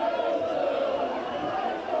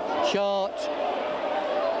 Short.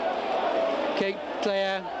 Kick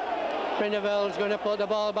clear. Prindleville's going to put the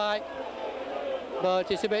ball back, but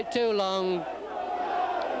it's a bit too long.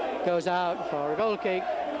 Goes out for a goal kick.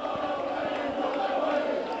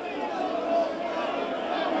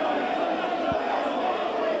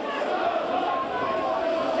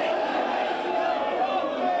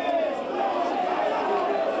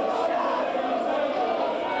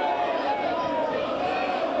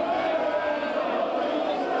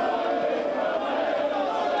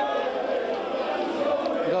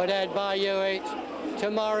 Good head by Hewitt to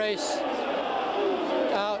Morris,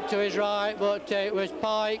 out to his right, but it was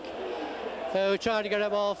Pike who tried to get a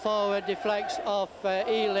ball forward, deflects off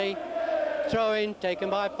Ely. Throw-in taken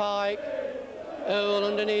by Pike, Earl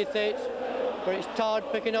underneath it, but it's Todd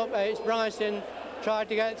picking up, it's Bryson, tried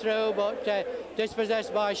to get through, but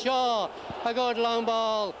dispossessed by Shaw. A good long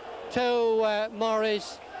ball to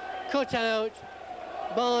Morris, cut out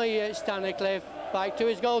by Stanicliffe, back to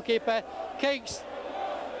his goalkeeper, kicks.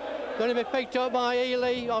 Going to be picked up by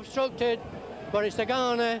Ely, obstructed, but it's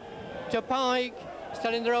Agana to Pike,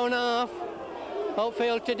 still in their own half,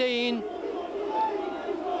 upfield to Dean,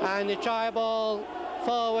 and they try a ball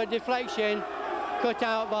forward, deflection, cut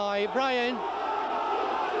out by Brian,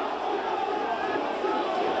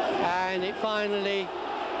 and it finally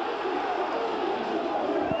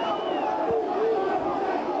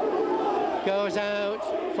goes out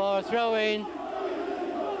for a throw-in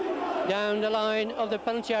down the line of the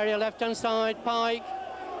penalty area, left-hand side. Pike,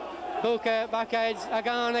 Booker backheads,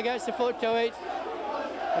 Agana gets the foot to it.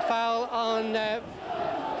 A foul on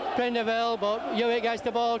Prindiville, but Hewitt gets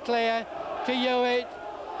the ball clear to Hewitt.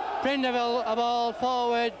 Prindiville a ball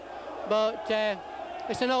forward, but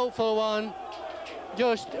it's an hopeful one,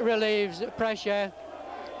 just relieves pressure.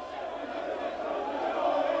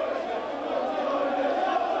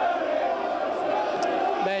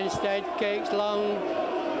 Benstead kicks long,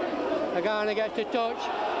 Agana gets the touch,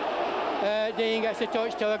 Dean gets the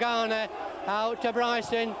touch to Agana, out to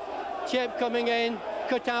Bryson, chip coming in,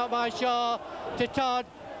 cut out by Shaw to Todd.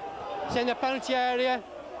 It's in the penalty area,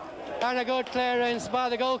 and a good clearance by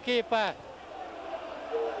the goalkeeper.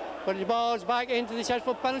 But the ball's back into the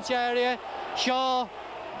Chesterfield penalty area. Shaw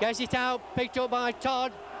gets it out, picked up by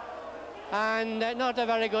Todd, and not a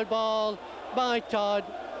very good ball by Todd.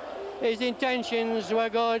 His intentions were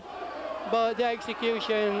good, but the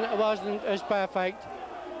execution wasn't as perfect.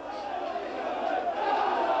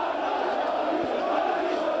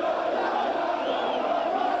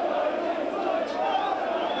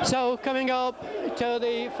 So coming up to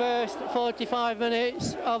the first 45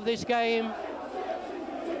 minutes of this game,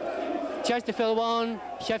 Chesterfield 1,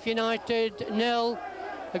 Sheffield United 0.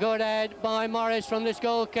 A good head by Morris from this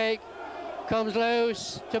goal kick, comes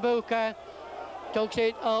loose to Booker, tucks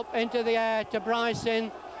it up into the air to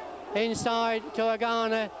Bryson, inside to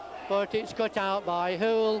Agana, but it's cut out by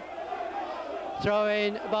Hoole. Throw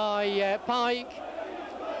in by Pike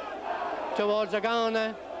towards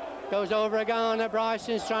Agana. Goes over Agana,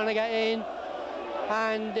 Bryson's trying to get in,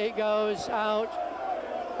 and it goes out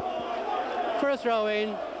for a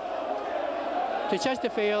throw-in to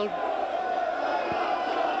Chesterfield.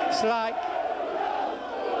 Slack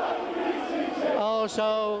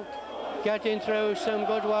also getting through some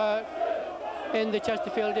good work in the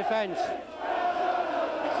Chesterfield defence.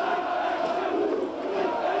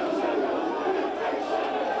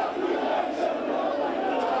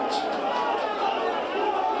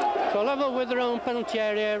 So level with their own penalty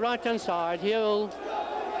area, right-hand side. Huell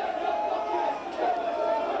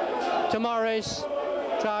to Morris,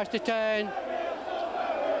 tries to turn,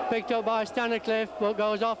 picked up by Stannicliffe, but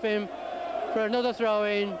goes off him for another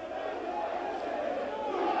throw-in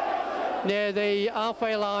near the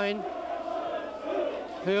halfway line.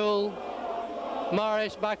 Huell,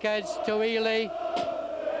 Morris backheads to Ely.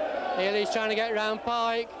 Ely's trying to get round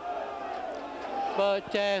Pike, but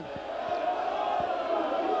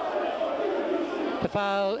the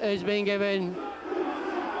foul is being given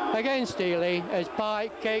against Ely as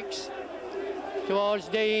Pike kicks towards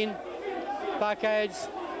Dean, backheads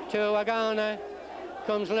to Agana,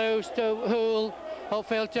 comes loose to Hoole,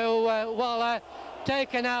 upfield to Waller,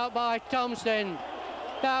 taken out by Thompson.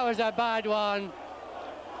 That was a bad one.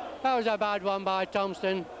 That was a bad one by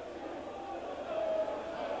Thompson.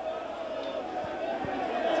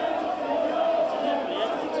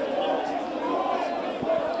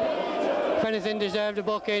 If anything deserved a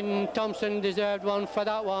booking, Thompson deserved one for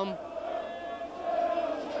that one.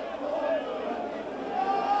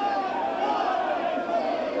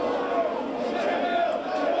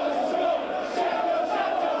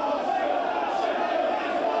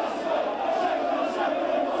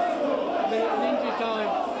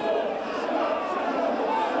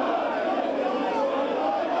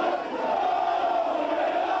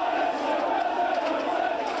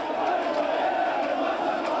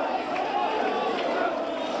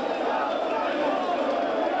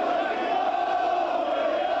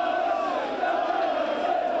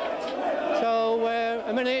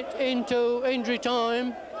 Into injury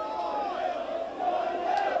time.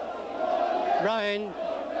 Ryan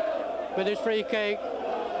with his free kick.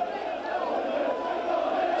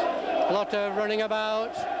 A lot of running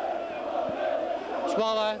about.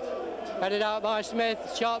 Swaller headed out by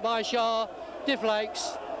Smith, shot by Shaw,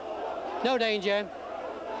 deflects, no danger.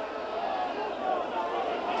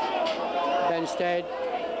 Benstead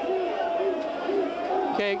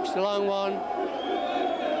kicks the long one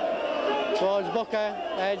towards Booker,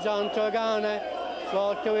 heads on to Agana,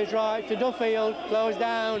 ball to his right to Duffield, closed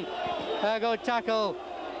down. A good tackle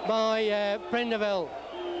by Prindiville.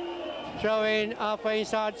 Throw in halfway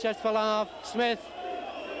inside Chesterfield half. Smith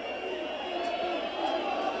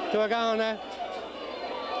to Agana.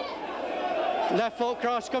 Left foot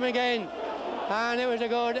cross coming in, and it was a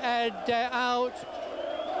good head out.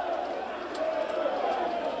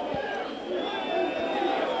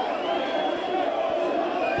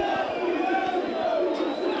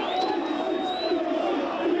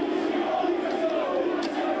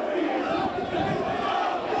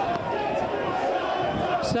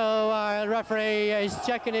 referee is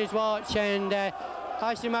checking his watch, and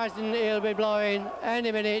I should imagine he'll be blowing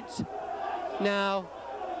any minute now.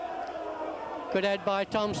 Good head by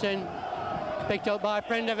Thompson, picked up by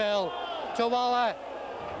Prindiville. To Waller,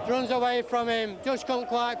 runs away from him, just couldn't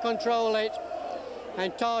quite control it.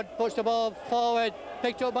 And Todd puts the ball forward,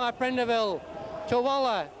 picked up by Prindiville. To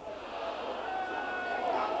Waller,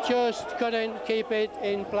 just couldn't keep it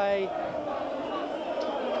in play.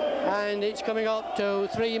 And it's coming up to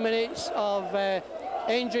 3 minutes of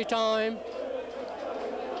injury time.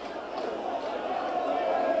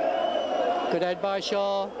 Good head by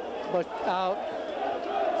Shaw, but out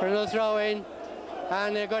for another throw-in.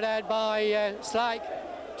 And a good head by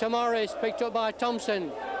Slack to Morris, picked up by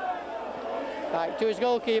Thompson. Back to his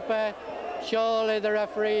goalkeeper. Surely the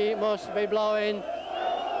referee must be blowing.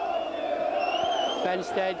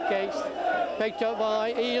 Benstead kicks, picked up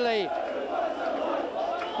by Ely.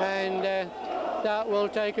 And that will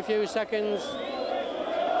take a few seconds.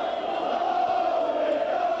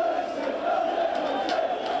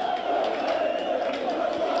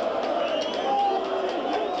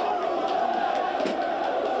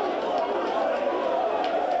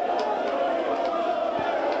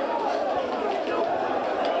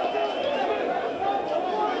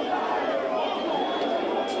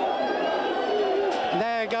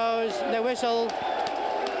 There goes the whistle.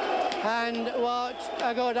 And what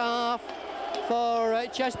a good half for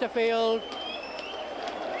Chesterfield.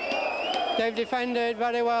 They've defended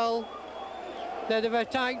very well. They've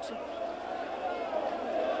attacked.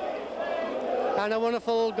 And a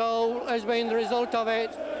wonderful goal has been the result of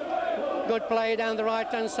it. Good play down the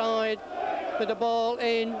right-hand side with the ball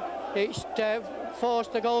in. It's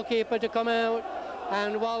forced the goalkeeper to come out,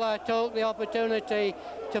 and Waller took the opportunity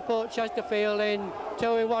to put Chesterfield in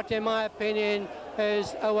to what, in my opinion,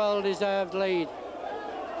 is a well-deserved lead.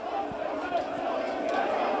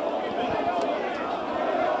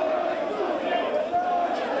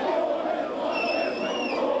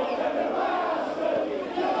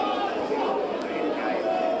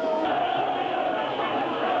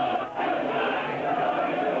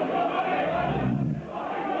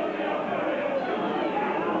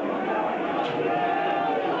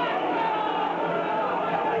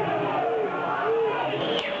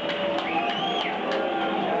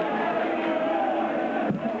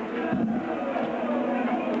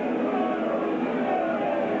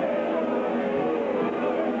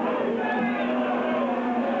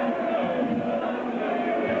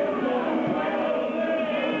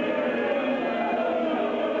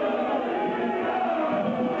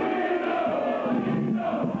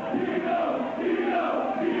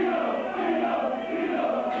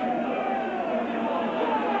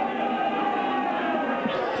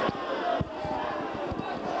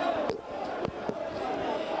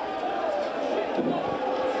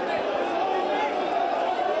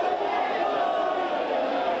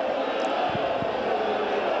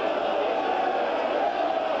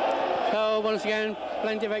 Once again,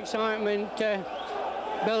 plenty of excitement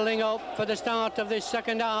building up for the start of this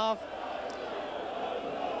second half.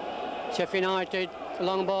 Sheffield United,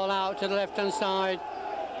 long ball out to the left-hand side,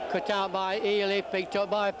 cut out by Ely, picked up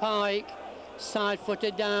by Pike,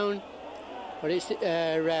 side-footed down, but it's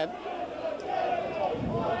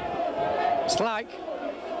Slack.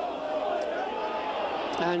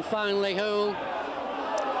 And finally Hull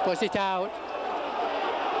puts it out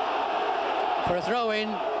for a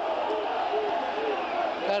throw-in.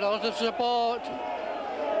 Got a lot of support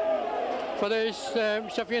for this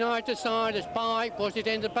Sheffield United side as Pike puts it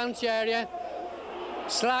into the punch area.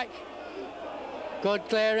 Slack, good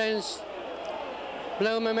clearance.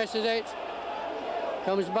 Bloomer misses it.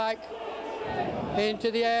 Comes back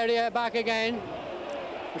into the area, back again.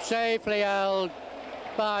 Safely held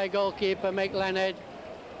by goalkeeper Mick Leonard,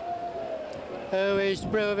 who is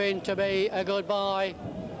proving to be a good boy.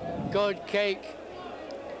 Good kick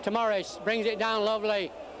to Morris, brings it down lovely.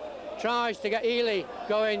 Tries to get Ely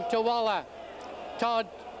going to Waller. Todd.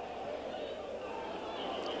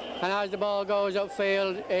 And as the ball goes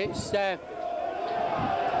upfield, it's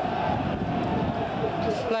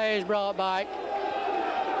play is brought back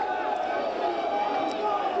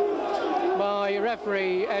by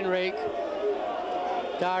referee Enrique.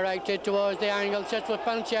 Directed towards the angle, Chesterfield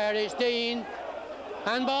punch area, it's Dean.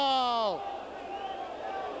 And ball.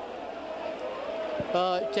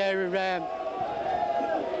 But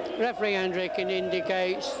referee Hendrick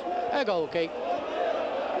indicates a goal kick.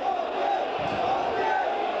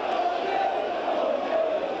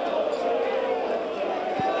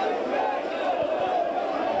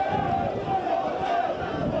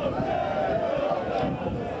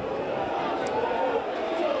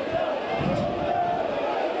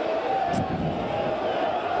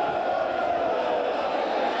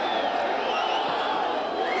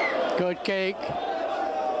 Good kick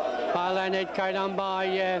by Leonard, carried on by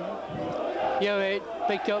Hewitt,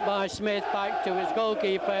 picked up by Smith, back to his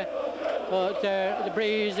goalkeeper. But the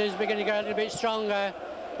breeze is beginning to get a little bit stronger,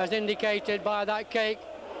 as indicated by that kick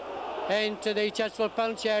into the Chesterfield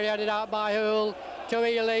penalty area, headed out by Hoole to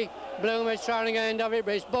Ely. Bloomer's trying to get end of it,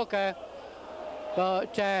 but it's Booker.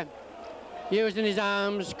 But using his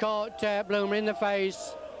arms, caught Bloomer in the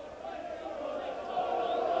face.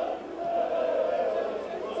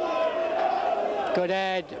 Good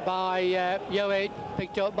head by Hewitt,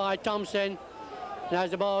 picked up by Thompson. And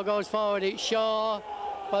as the ball goes forward, it's Shaw,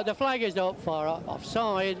 but the flag is up for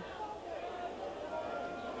offside.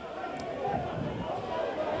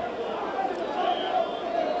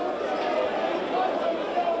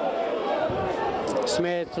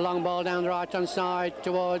 Smith, long ball down the right-hand side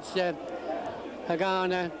towards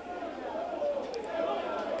Hagana.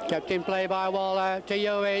 Kept in play by Waller to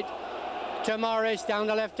Hewitt, to Morris down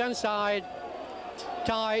the left-hand side.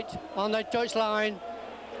 Tight on the touchline,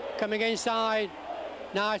 coming inside.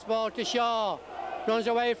 Nice ball to Shaw, runs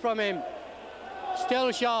away from him.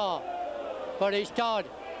 Still Shaw, but it's Todd.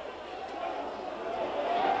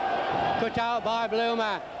 Cut out by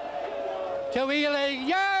Bloomer. To Wheeling,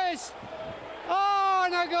 yes! Oh,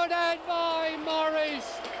 and a good head by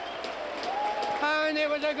Morris. And it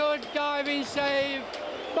was a good diving save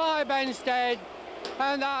by Benstead,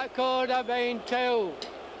 and that could have been 2.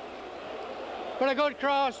 But a good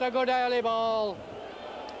cross, a good early ball.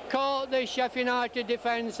 Caught the Sheffield United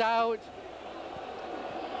defence out.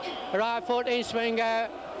 Right foot in swinger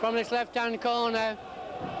from this left-hand corner.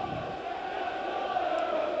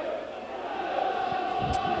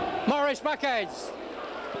 Morris backheads.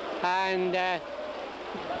 And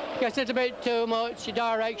gets a little bit too much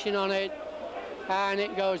direction on it. And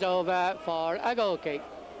it goes over for a goal kick.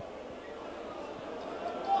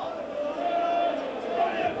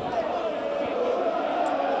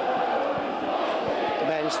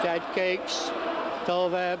 Benstead kicks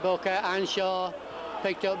over Booker and Shaw,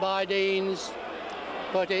 picked up by Deans,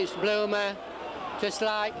 but it's Bloomer to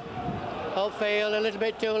Slack, upfield a little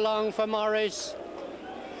bit too long for Morris,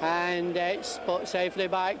 and it's put safely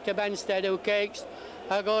back to Benstead, who kicks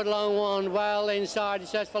a good long one well inside the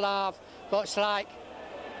successful half, but Slack,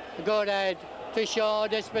 a good head to Shaw,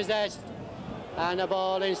 dispossessed, and a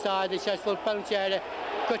ball inside the successful penalty area,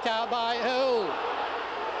 cut out by Hoole.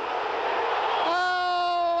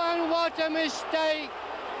 What a mistake!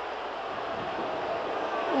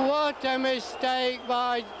 What a mistake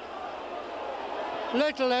by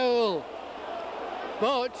Little Hoole.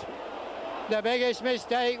 But the biggest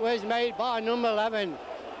mistake was made by number 11,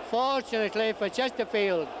 fortunately for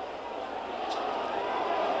Chesterfield.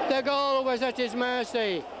 The goal was at his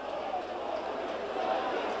mercy.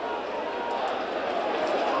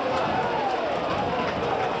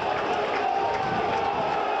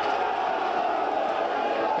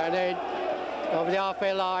 Over the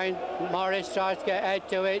halfway line, Morris tries to get head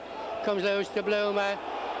to it, comes loose to Bloomer,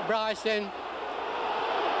 Bryson,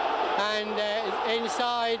 and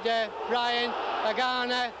inside Ryan,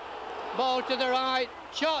 Agana, ball to the right,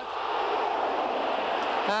 shot,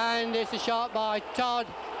 and it's a shot by Todd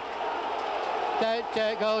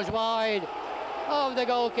that goes wide of the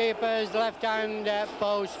goalkeeper's left-hand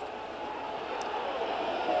post.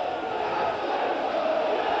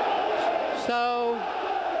 So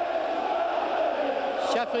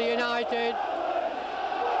Sheffield United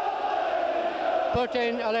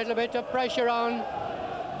putting a little bit of pressure on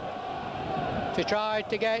to try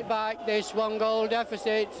to get back this 1-goal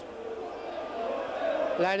deficit.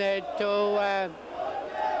 Leonard to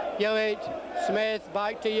Hewitt, Smith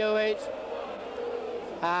back to Hewitt,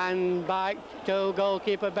 and back to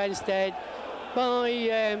goalkeeper Benstead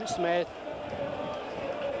by Smith.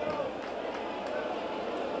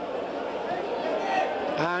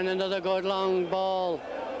 And another good long ball.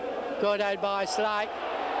 Good head by Slack.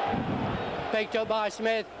 Picked up by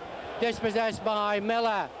Smith. Dispossessed by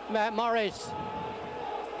Morris.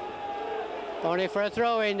 Only for a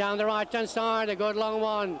throw-in down the right-hand side. A good long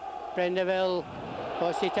one. Prindeville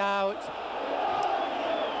puts it out.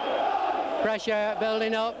 Pressure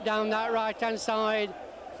building up down that right-hand side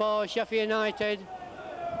for Sheffield United.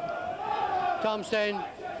 Thompson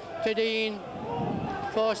to Dean.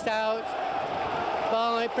 Forced out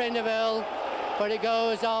by Prindeville, but it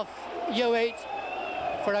goes off Hewitt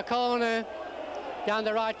for a corner down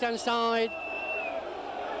the right-hand side.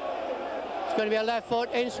 It's going to be a left foot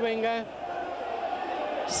in swinger.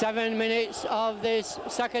 7 minutes of this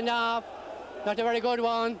second half. Not a very good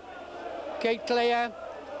one. Kicked clear,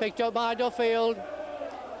 picked up by Duffield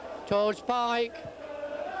towards Pike.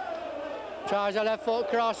 Tries a left foot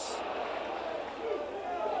cross.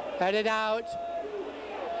 Headed out.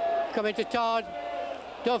 Coming to Todd.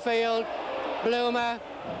 Duffield. Bloomer.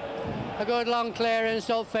 A good long clearance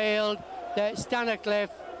upfield. That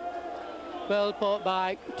Stannercliffe will put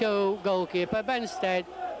back to goalkeeper Benstead.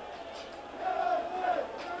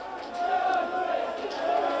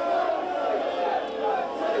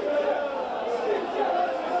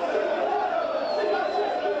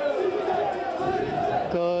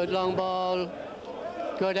 Good long ball.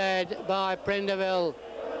 Good head by Prindeville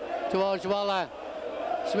towards Waller.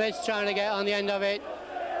 Smith's trying to get on the end of it.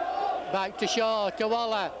 Back to Shaw, to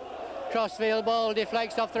Waller. Crossfield ball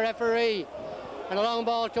deflects off the referee. And a long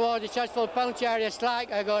ball towards the Chesterfield penalty area. Slack,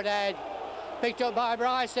 a good head. Picked up by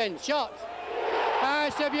Bryson. Shot.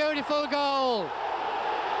 That's a beautiful goal.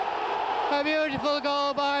 A beautiful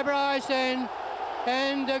goal by Bryson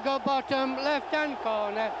in the bottom left-hand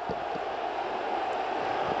corner.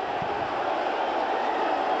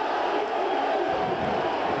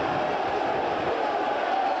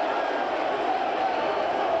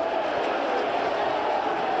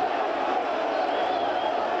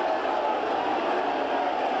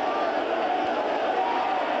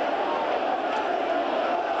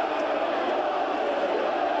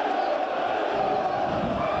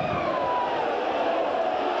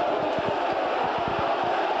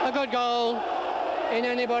 Good goal in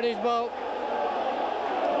anybody's book.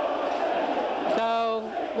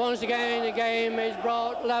 So once again the game is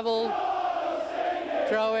brought level.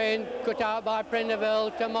 Throw in, cut out by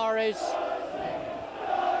Prindeville to Morris.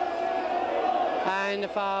 And the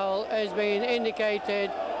foul has been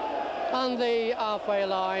indicated on the halfway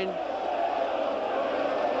line.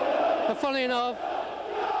 But funny enough,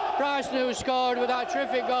 Bryson, who scored with that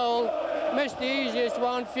terrific goal, missed the easiest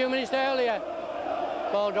one a few minutes earlier.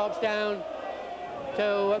 Ball drops down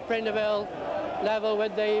to Prindeville, level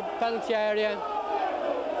with the penalty area.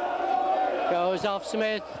 Goes off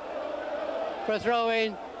Smith for a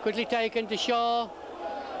throw-in, quickly taken to Shaw.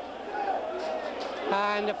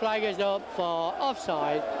 And the flag is up for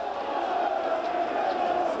offside.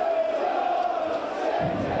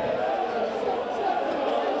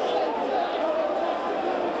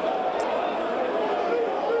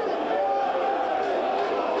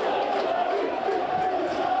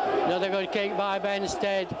 Another good kick by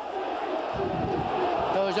Benstead.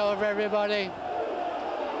 Goes over everybody.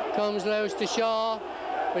 Comes loose to Shaw.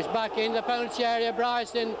 It's back in the penalty area.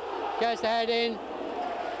 Bryson gets the head in.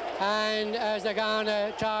 And as the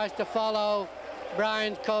Ghana tries to follow,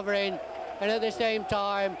 Bryant covering. And at the same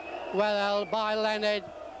time, well held by Leonard.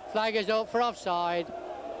 Flag is up for offside.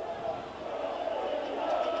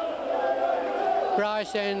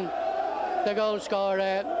 Bryson, the goal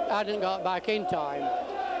scorer, hadn't got back in time.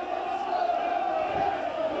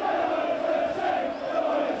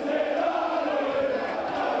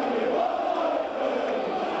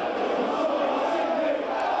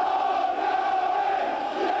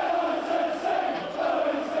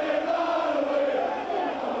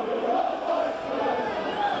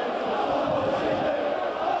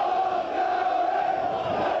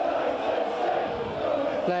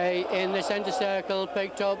 Play in the centre circle,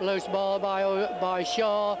 picked up, loose ball by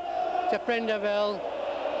Shaw to Prindeville.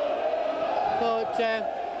 But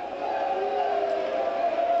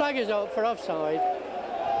flag is up for offside.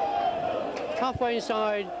 Halfway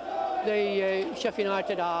inside the Sheffield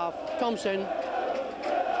United half, Thompson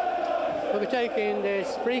will be taking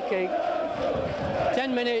this free kick.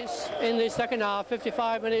 10 minutes in the second half,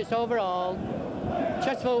 55 minutes overall.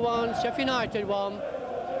 Chesterfield 1, Sheffield United 1.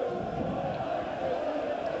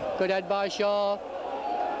 Good head by Shaw.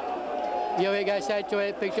 Hewitt gets head to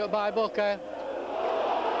it, picked up by Booker.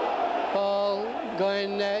 Ball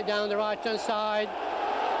going down the right-hand side.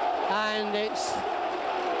 And it's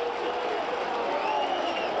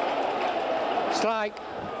Slack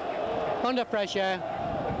under pressure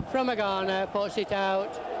from Ghana, puts it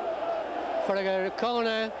out for a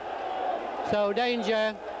corner. So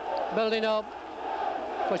danger building up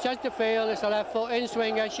for Chesterfield. It's a left foot in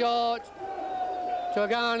swinger, short. To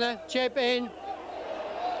Ghana, chip in,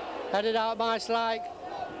 headed out by Slack.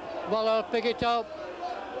 Waller will pick it up.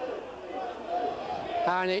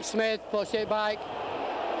 And it's Smith, puts it back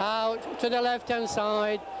out to the left-hand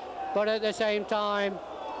side, but at the same time,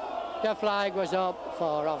 the flag was up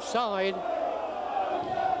for offside.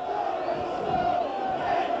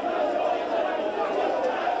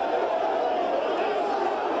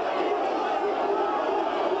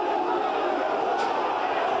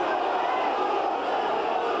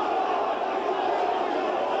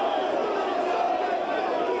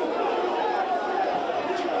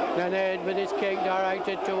 Leonard with his kick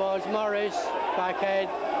directed towards Morris, back head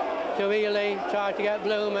to Ely, tried to get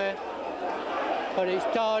Bloomer. but it's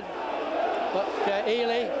Todd. But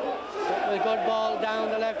Ely with a good ball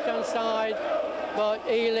down the left-hand side, but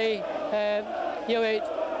Ely, Hewitt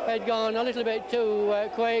had gone a little bit too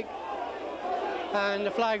quick, and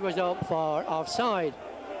the flag was up for offside.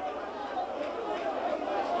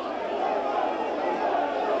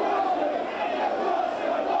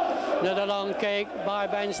 Another long kick by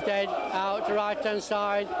Benstead out to right-hand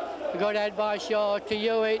side. A good head by Shaw to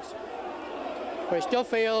Hewitt. For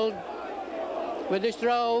Chesterfield with this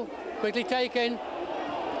throw, quickly taken.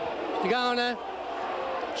 Garner,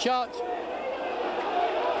 shot,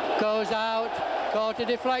 goes out, caught a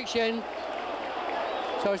deflection.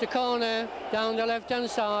 So it's a corner down the left-hand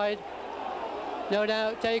side. No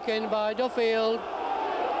doubt taken by Duffield.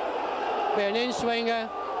 Be an in-swinger.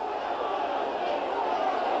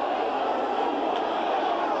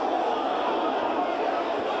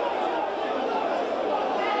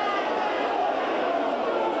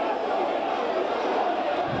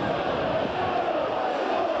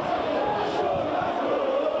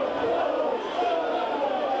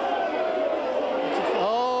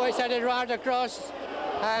 Headed right across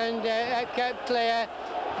and kept clear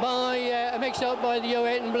by a mix-up by the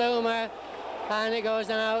Hewitt and Bloomer, and it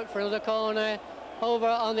goes out for another corner over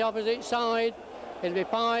on the opposite side. It'll be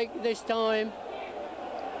Pike this time.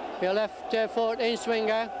 Be a left foot in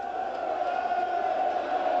swinger.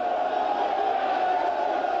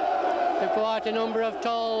 There are quite a number of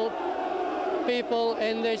tall people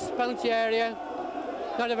in this penalty area.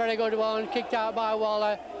 Not a very good one. Kicked out by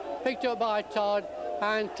Waller, picked up by Todd,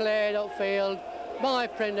 and cleared upfield by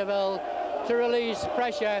Prindiville to release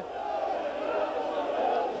pressure.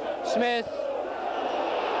 Smith,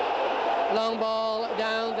 long ball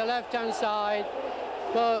down the left-hand side,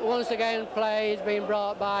 but once again play has been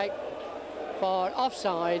brought back for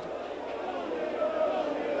offside.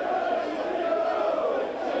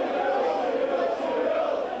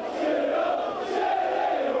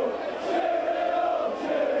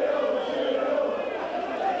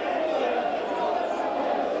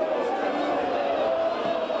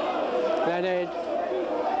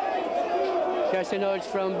 Gets a nudge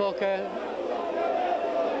from Booker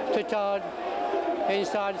to Todd,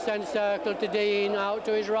 inside the centre circle to Dean, out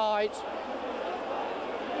to his right.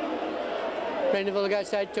 Prindiville gets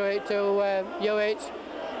head to it to Hewitt.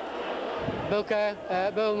 Booker,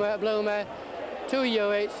 Bloomer to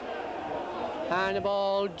Hewitt, and the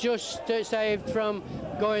ball just saved from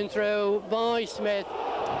going through by Smith.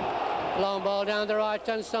 Long ball down the right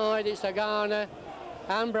hand side, it's a Garner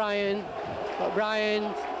and Bryan, but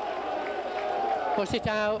Bryan puts it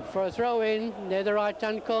out for a throw-in near the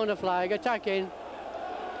right-hand corner flag, attacking.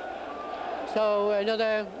 So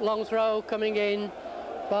another long throw coming in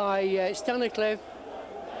by Stanicliffe.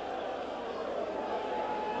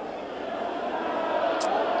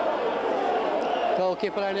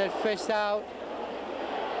 Goalkeeper Leonard fist out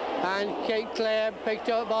and kick clear, picked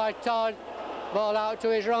up by Todd. Ball out to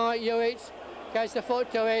his right, Hewitt gets the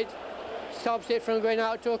foot to it, stops it from going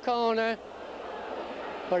out to a corner,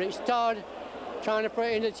 but it's Todd trying to put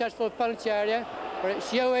it into the Chesterfield penalty area, but it's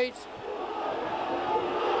Hewitt.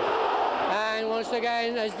 And once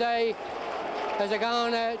again, as a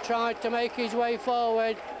Garner tried to make his way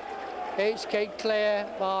forward, it's kicked clear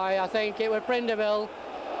by, I think it was Prindiville,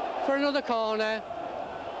 for another corner.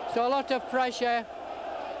 So a lot of pressure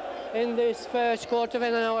in this first quarter of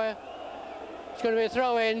an hour. It's going to be a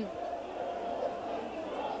throw-in.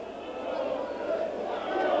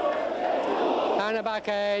 And a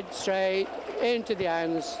backhead straight into the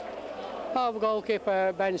hands of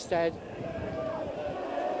goalkeeper Benstead.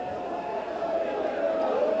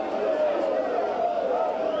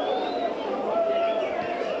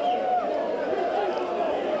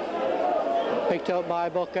 Picked up by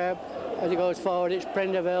Booker. As he goes forward, it's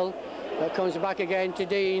Prindiville that comes back again to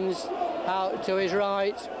Deans, out to his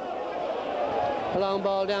right. A long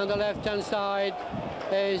ball down the left-hand side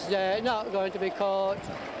is not going to be caught.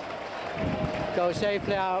 Goes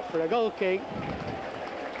safely out for a goal kick.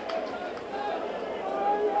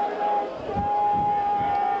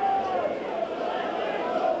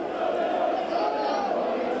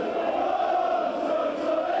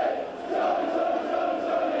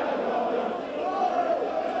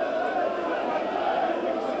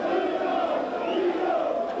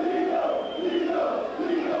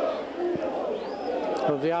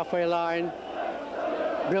 From the halfway line,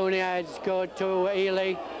 Bruni heads good to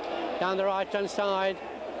Ely. Down the right-hand side,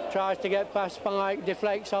 tries to get past Spike,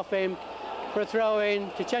 deflects off him for a throw-in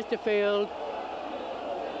to Chesterfield.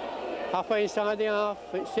 Halfway inside the half,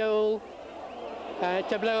 it's Sewell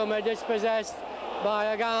to Bloomer, dispossessed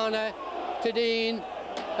by Garner to Dean,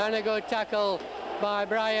 and a good tackle by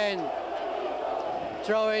Bryan.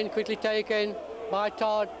 throw-in quickly taken by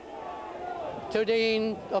Todd to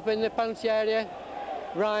Dean up in the penalty area.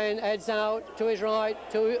 Ryan heads out to his right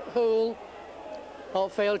to Hoole.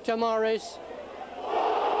 Upfield to Morris.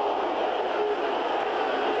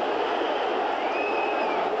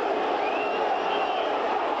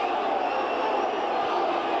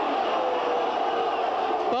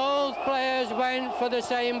 Both players went for the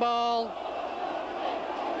same ball.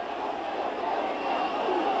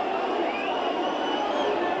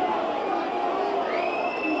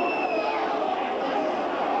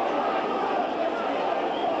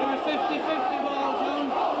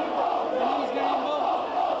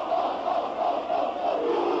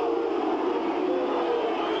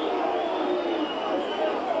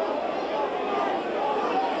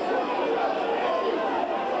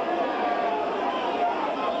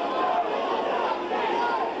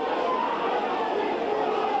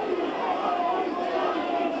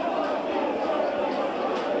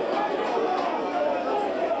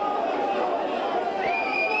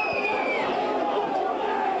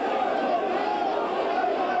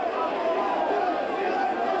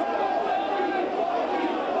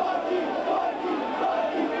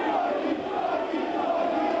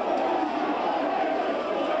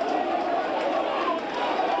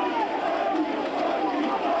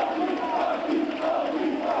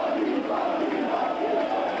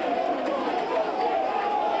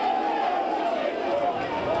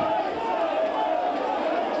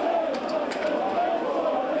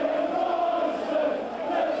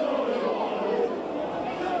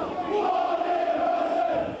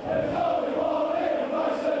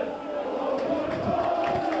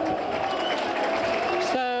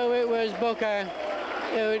 Booker,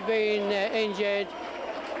 who had been injured,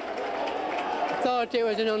 thought it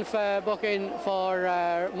was an unfair booking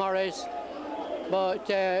for Morris, but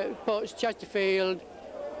puts Chesterfield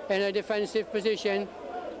in a defensive position.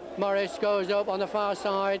 Morris goes up on the far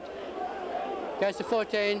side, gets the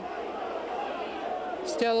foot in.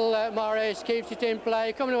 Still Morris keeps it in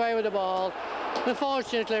play, coming away with the ball.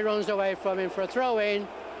 Unfortunately runs away from him for a throw-in.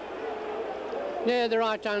 Near the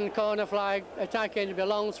right-hand corner flag, attacking to be a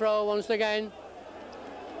long throw once again.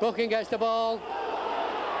 Booking gets the ball.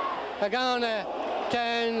 Agana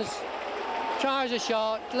turns, tries a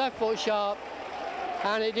shot, left foot shot,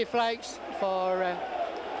 and it deflects for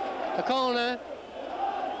a corner.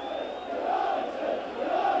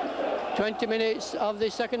 20 minutes of the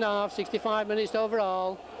second half, 65 minutes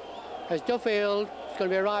overall. As Duffield, it's going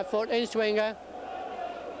to be a right foot in swinger.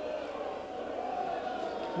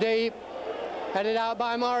 Deep. Headed out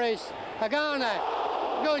by Morris. Agana.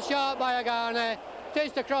 Good shot by Agana.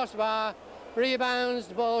 Takes the crossbar. Rebounds.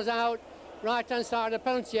 The ball's out. Right hand side of the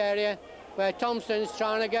penalty area where Thompson's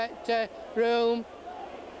trying to get room.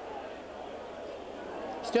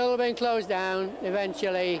 Still being closed down.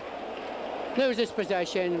 Eventually loses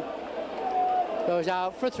possession. Goes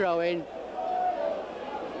out for throw-in.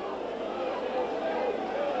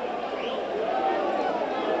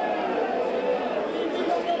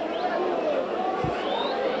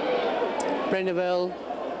 Prindiville.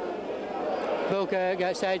 Booker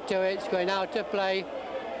gets head to it, it's going out to play,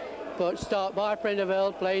 but stopped by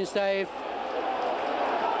Prindiville, playing safe.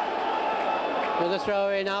 With a throw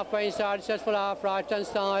in halfway inside, successful half, right hand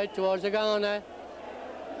side towards the Ghana.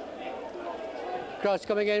 Cross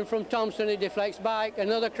coming in from Thompson, it deflects back,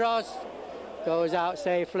 another cross, goes out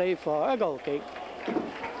safely for a goal kick.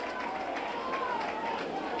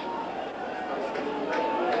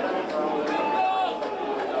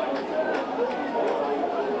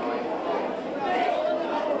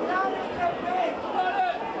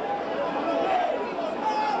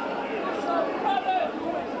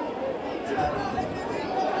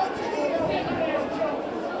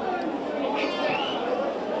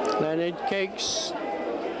 Leonard kicks,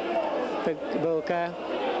 Booker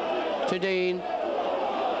to Dean,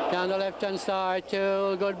 down the left hand side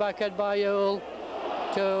to good backhead by Ewell,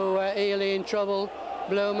 to Ely in trouble,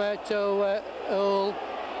 Bloomer to Ewell,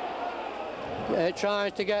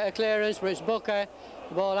 tries to get a clearance, but it's Booker,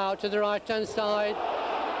 the ball out to the right hand side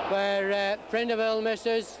where Prindiville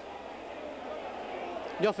misses.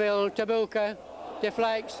 Duffield to Booker,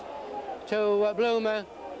 deflects to Bloomer,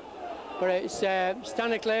 but it's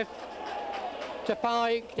Stanicliffe to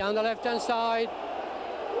Pike down the left hand side,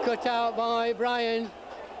 cut out by Bryan.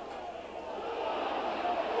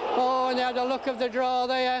 Oh, and they had a look of the draw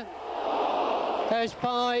there. There's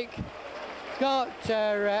Pike, got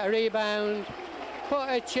a rebound, put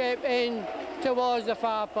a chip in towards the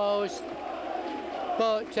far post,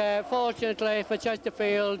 but fortunately for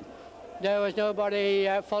Chesterfield there was nobody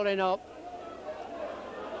following up.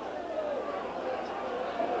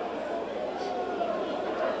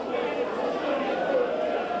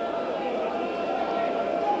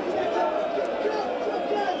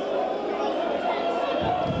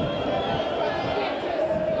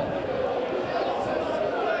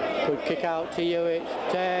 Good kick out to Hewitt,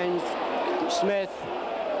 turns, Smith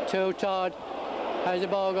to Todd. As the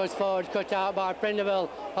ball goes forward, cut out by Prindiville.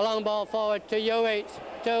 A long ball forward to Hewitt,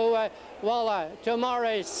 to Waller, to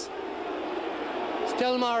Morris.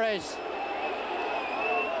 Still Morris.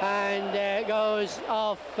 And it goes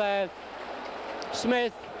off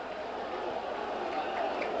Smith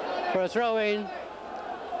for a throw-in.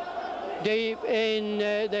 Deep in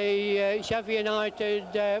the Sheffield United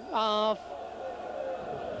half.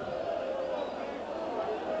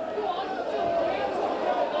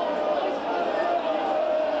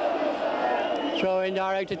 Throw-in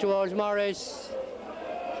directed towards Morris.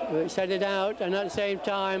 Set it out, and at the same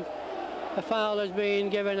time, a foul has been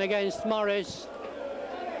given against Morris.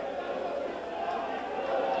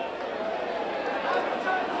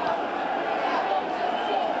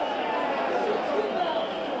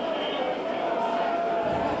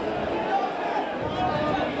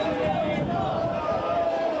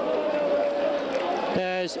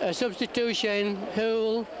 There's a substitution.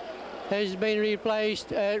 Hoole has been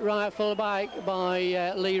replaced at right full back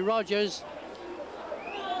by Lee Rogers.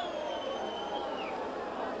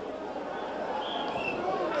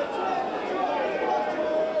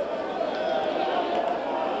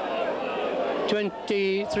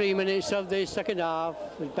 "23 minutes of the second half.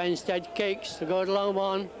 Benstead kicks, the good long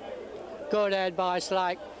one. Good head by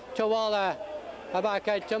Slack to Waller. A back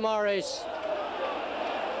head to Morris.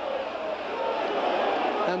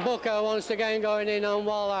 And Booker once again going in on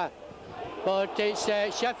Waller. But it's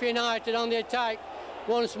Sheffield United on the attack.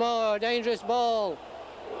 Once more, dangerous ball.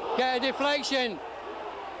 Get a deflection.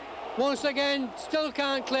 Once again, still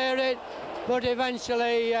can't clear it. But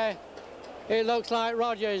eventually, it looks like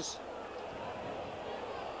Rogers.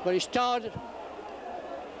 But it's Todd.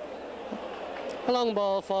 A long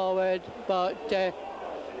ball forward, but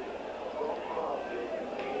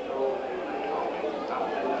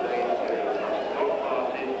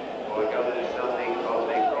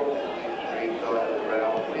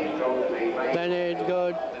Leonard,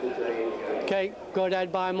 good. Okay, good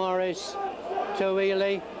head by Morris to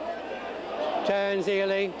Ely. Turns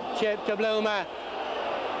Ely, chip to Bloomer.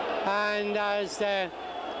 And as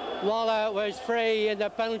Waller was free in the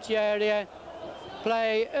penalty area,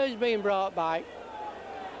 play has been brought back.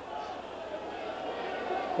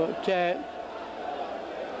 But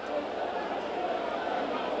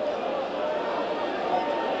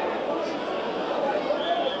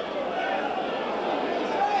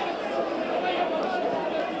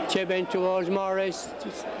chip in towards Morris.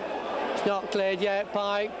 It's not cleared yet.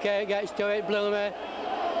 Pike gets to it. Bloomer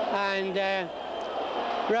and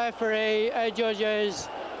referee judges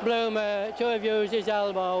Bloomer to have used his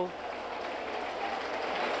elbow.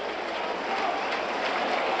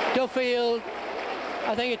 Duffield,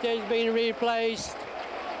 I think it has been replaced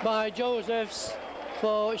by Josephs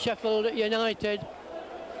for Sheffield United.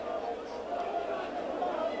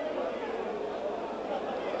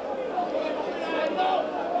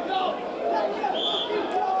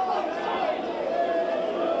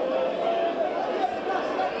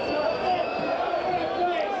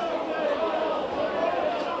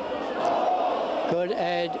 Good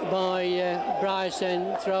head by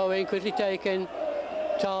Bryson, throwing, quickly taken.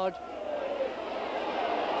 Todd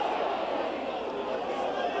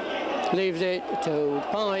leaves it to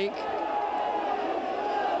Pike.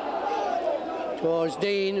 Towards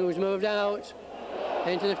Dean, who's moved out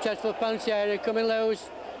into the Chesterfield penalty area, coming loose.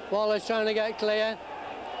 Waller's trying to get clear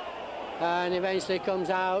and eventually comes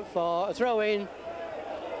out for a throw-in.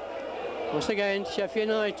 Once again, Sheffield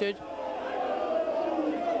United.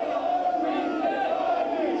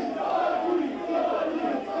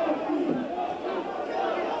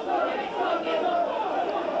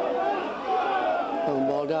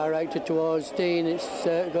 Directed towards Dean, it's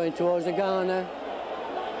going towards the Ghana.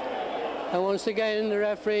 And once again, the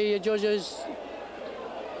referee judges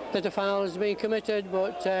that the foul has been committed,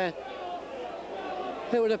 but it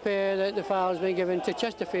would appear that the foul has been given to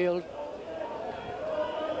Chesterfield.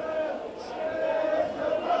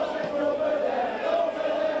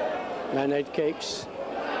 Leonard kicks,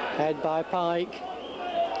 head by Pike.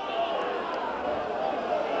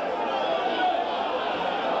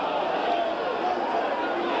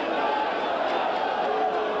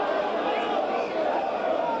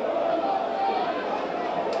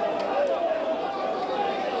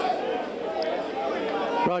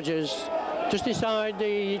 Rogers just inside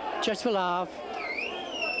the Chesterfield half.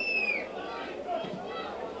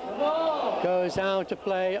 Goes out to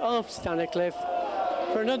play off Stanicliffe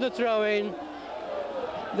for another throw-in.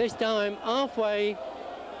 This time halfway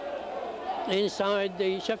inside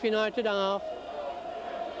the Sheffield United half.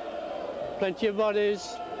 Plenty of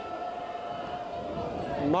bodies.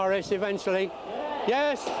 Morris eventually.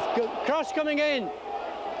 Yes, good cross coming in.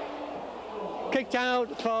 Kicked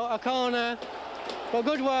out for a corner. But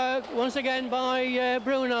good work once again by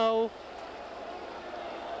Bruno.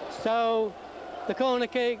 So the corner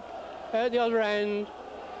kick at the other end.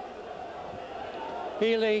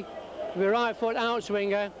 Healy, the right foot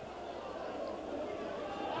outswinger.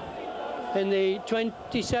 In the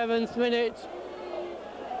 27th minute.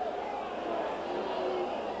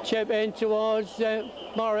 Chip in towards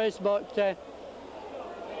Morris, but the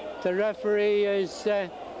referee has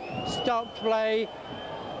stopped play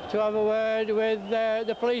to have a word with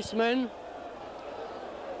the policeman.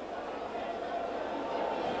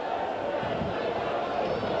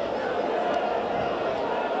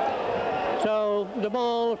 So the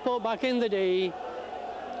ball put back in the D.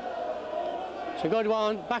 It's a good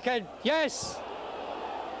one. Backhead. Yes!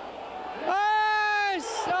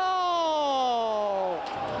 Yes! Oh!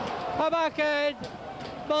 A backhead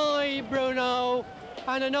by Bruno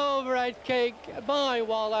and an overhead kick by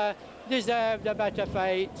Waller deserved a better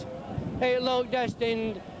fate. It looked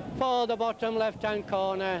destined for the bottom left-hand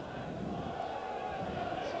corner.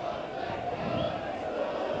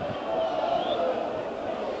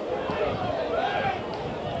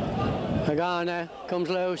 Agana comes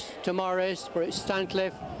loose to Morris, but it's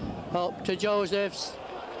Stantcliffe up to Josephs,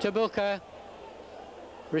 to Booker.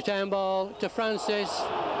 Return ball to Francis.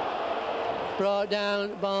 Brought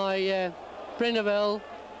down by Prineville.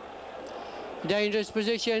 Dangerous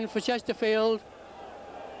position for Chesterfield.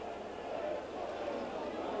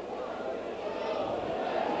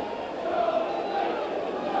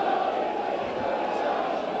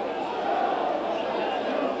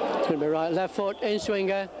 It's going to be right left foot in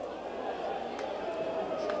swinger.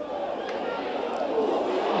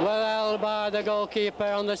 Well held by the goalkeeper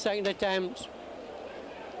on the second attempt.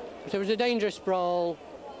 It was a dangerous brawl.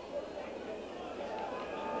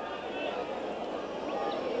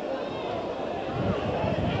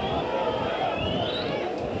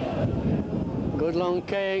 Good long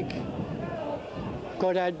kick.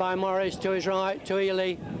 Good head by Morris to his right, to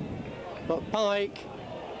Ely. But Pike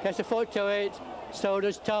gets a foot to it. So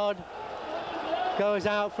does Todd. Goes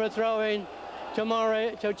out for a throw-in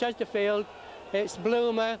to Chesterfield. It's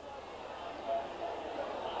Bloomer.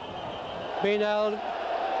 Being held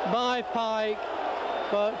by Pike.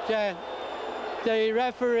 But the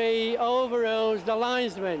referee overrules the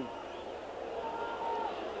linesman.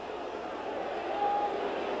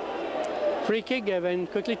 Free kick given,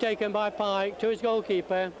 quickly taken by Pike to his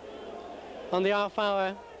goalkeeper on the half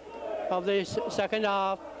hour of this second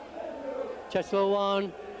half. Chesterfield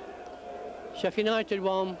 1, Sheffield United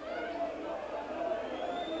 1.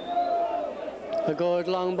 A good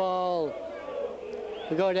long ball.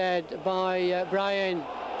 A good head by Brian.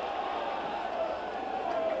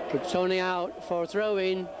 But Tony out for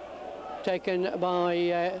throw-in, taken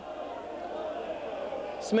by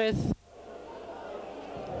Smith.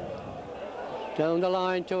 Down the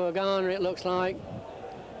line to Agana, it looks like.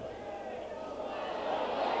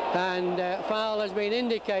 And foul has been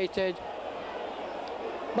indicated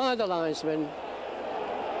by the linesman,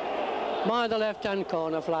 by the left-hand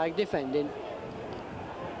corner flag defending.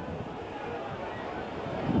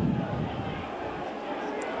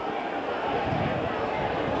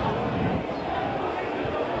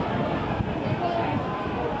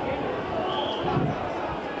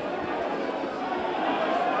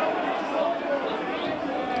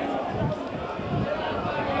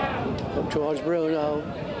 Towards Bruno,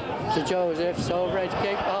 to Josephs, overhead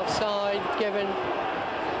kick, offside given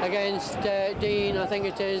against Dean, I think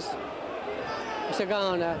it is.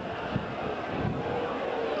 Sagana.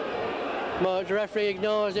 But the referee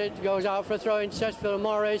ignores it, goes out for a throw in. Chesterfield.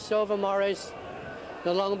 Morris, over Morris.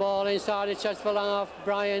 The long ball inside the Chesterfield half.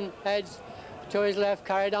 Brian heads to his left,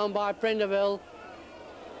 carried on by Prindeville.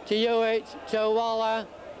 To Hewitt, to Waller.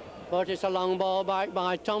 But it's a long ball back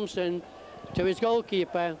by Thompson to his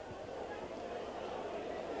goalkeeper.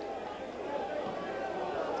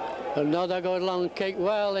 Another good long kick,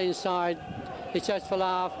 well inside the Chesterfield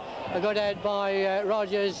half. A good head by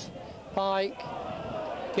Rogers. Pike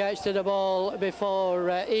gets to the ball before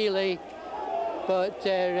Ely, but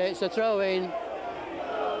it's a throw-in.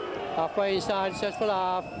 Halfway inside Chesterfield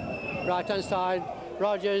half, right-hand side.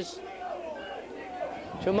 Rogers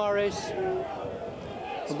to Morris.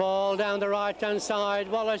 The ball down the right-hand side.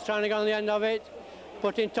 Wallace trying to go on the end of it,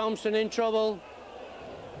 putting Thompson in trouble.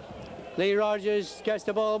 Lee Rogers gets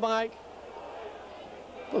the ball back.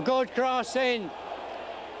 A good cross in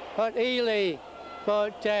at Ely,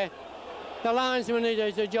 but the linesman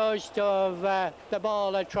is adjudged of the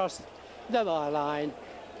ball across the byline.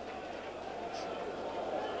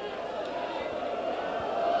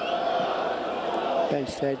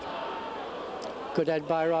 Benstead. Good head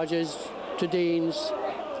by Rogers to Deans.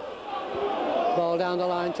 Ball down the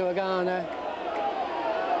line to Agana.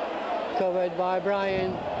 Covered by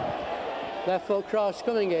Bryan. Left foot cross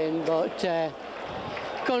coming in, but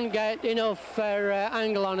couldn't get enough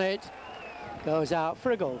angle on it. Goes out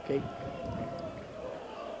for a goal kick.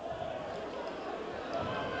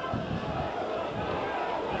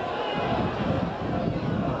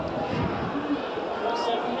 Last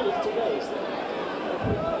 7 minutes to go, is that?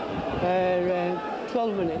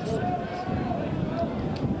 12 minutes.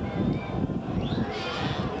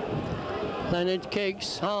 Leonard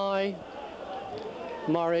kicks high.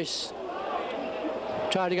 Morris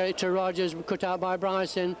tried to get it to Rogers, cut out by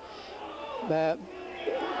Bryson.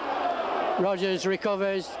 Rogers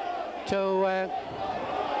recovers to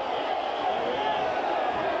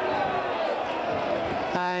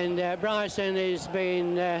and Bryson is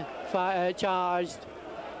being charged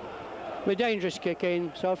with dangerous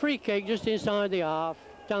kicking. So a free kick just inside the half,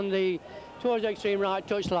 down towards the extreme right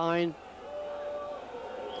touch line.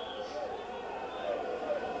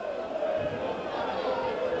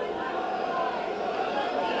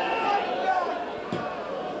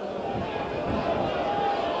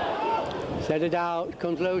 Set it out,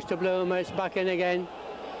 comes loose to Bloomer, it's back in again.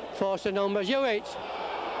 Force the numbers, Hewitt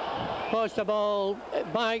puts the ball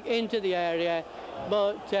back into the area,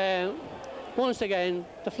 but once again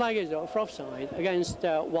the flag is up for offside against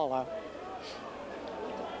Waller.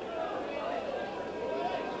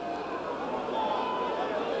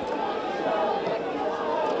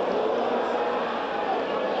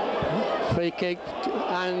 Free kick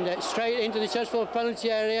and straight into the Chesterfield penalty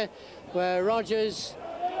area where Rogers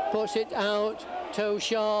puts it out to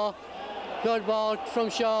Shaw. Good ball from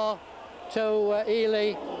Shaw to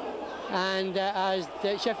Ely, and as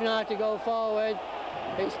the Sheffield United go forward,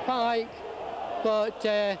 it's Pike, but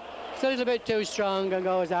it's a little bit too strong and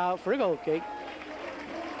goes out for a goal kick.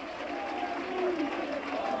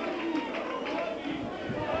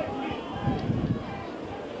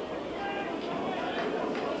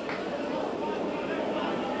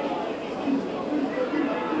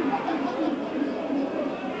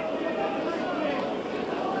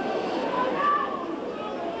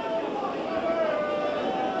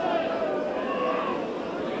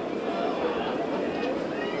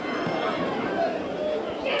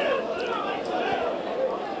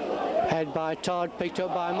 By Todd, picked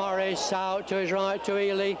up by Morris, out to his right to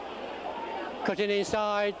Ely, cutting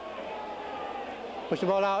inside, push the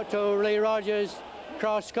ball out to Lee Rogers,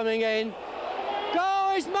 cross coming in,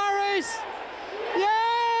 go, it's Morris,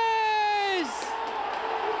 yes,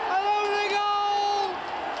 a lovely goal.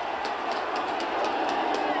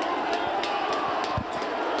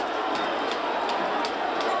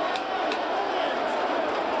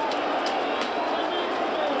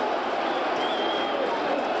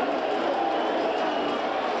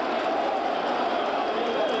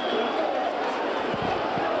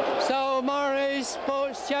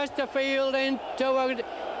 Puts Chesterfield into a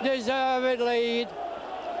deserved lead.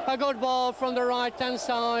 A good ball from the right-hand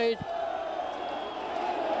side.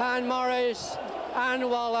 And Morris and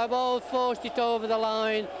Waller both forced it over the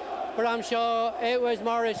line, but I'm sure it was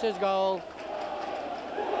Morris's goal.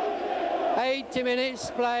 80 minutes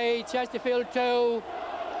played, Chesterfield 2,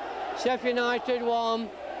 Sheffield United 1.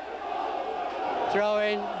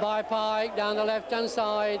 Throw-in by Pike down the left-hand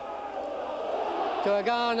side to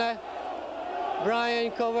Agana. Bryan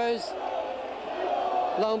covers,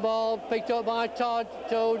 long ball picked up by Todd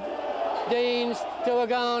to Deans to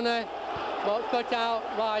Agana, but cut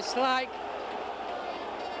out by Slack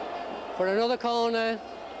for another corner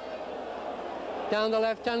down the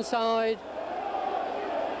left hand side.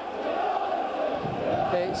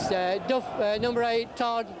 It's number 8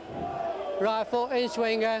 Todd, right foot in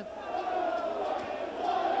swinger.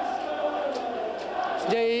 It's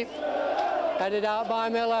deep. Headed out by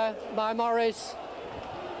Miller, by Morris,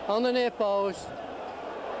 on the near post.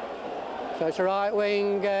 So it's a right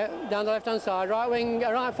wing, down the left-hand side, right wing,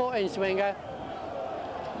 right foot in swinger.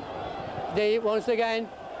 Deep once again,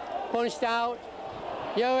 punched out.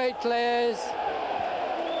 Hewitt clears.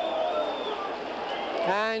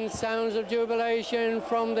 And sounds of jubilation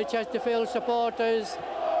from the Chesterfield supporters.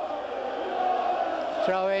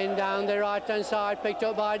 Throw in down the right-hand side, picked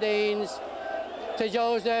up by Deans to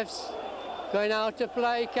Josephs. Going out to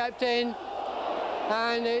play, kept in,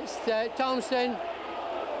 and it's Thompson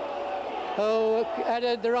who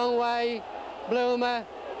headed the wrong way. Bloomer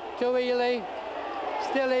to Ely,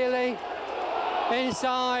 still Ely,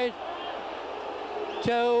 inside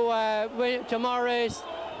to Morris,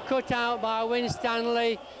 cut out by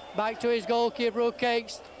Winstanley, back to his goalkeeper who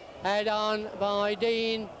kicks, head on by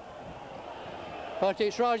Dean. but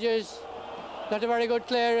it's Rogers. Not a very good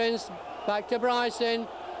clearance. Back to Bryson,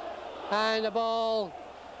 and the ball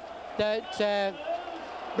that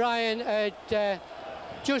Brian had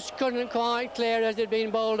just couldn't quite clear as it had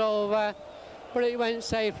been bowled over, but it went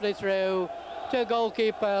safely through to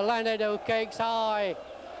goalkeeper Leonard, who kicks high.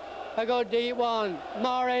 A good deep one.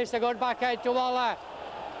 Morris, a good backhand to Waller.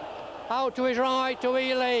 Out to his right to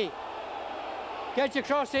Ely. Get your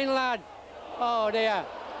cross in, lad. Oh dear.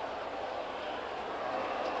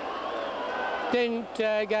 Didn't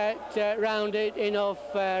get round it enough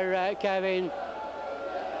for Kevin.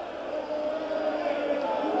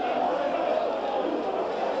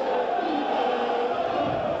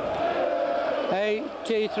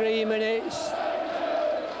 "83 minutes.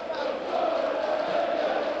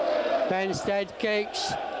 Benstead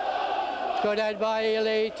kicks. Good head by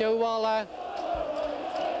Ely to Waller.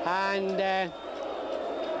 And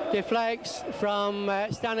deflects from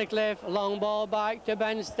Stanicliffe. Long ball back to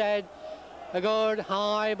Benstead. A good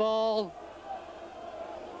high ball.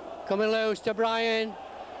 Coming loose to Brian.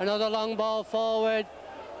 Another long ball forward.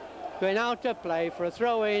 Going out of play for a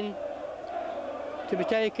throw-in. To be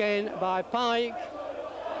taken by Pike.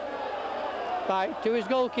 Back to his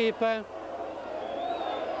goalkeeper.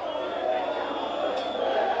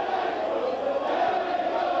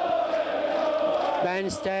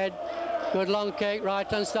 Benstead, good long kick, right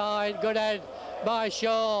hand side, good head by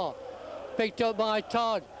Shaw, picked up by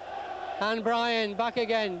Todd, and Brian back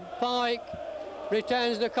again. Pike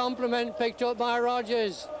returns the compliment, picked up by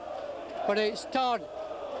Rogers, but it's Todd,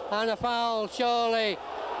 and a foul surely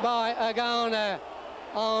by Agana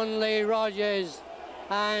on Lee Rogers,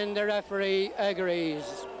 and the referee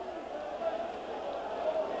agrees.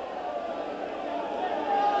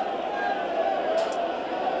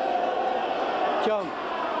 Jump.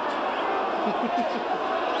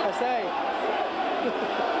 I say.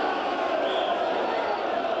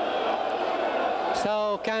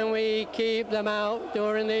 So can we keep them out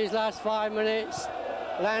during these last 5 minutes?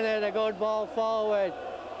 Leonard, a good ball forward,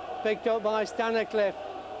 picked up by Stanicliffe,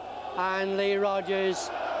 and Lee Rogers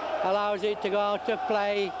allows it to go out to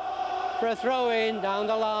play for a throw-in down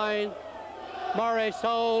the line. Morris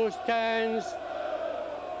holds, turns,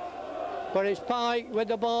 but it's Pike with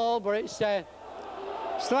the ball, but it's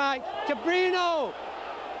slack to Brino,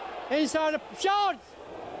 inside a shot,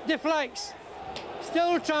 deflects,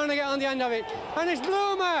 still trying to get on the end of it, and it's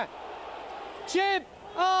Bloomer, chip,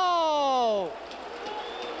 oh!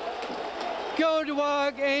 Good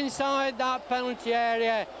work inside that penalty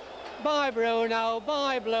area by Bruno,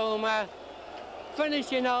 by Bloomer,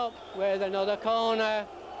 finishing up with another corner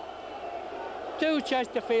to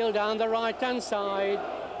Chesterfield down the right-hand side.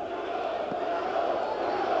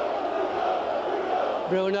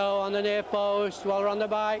 Bruno on the near post, Waller on the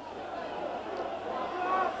back.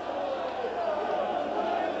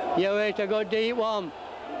 Hewitt, a good deep one.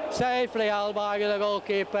 Safely held by the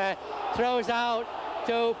goalkeeper. Throws out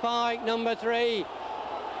to Pike, number 3.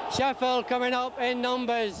 Sheffield coming up in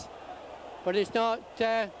numbers, but it's not.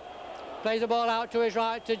 Plays the ball out to his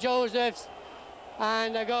right to Josephs,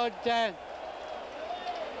 and a good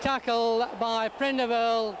tackle by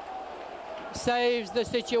Prindiville saves the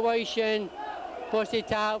situation. Puts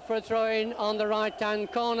it out for a throw-in on the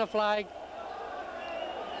right-hand corner flag.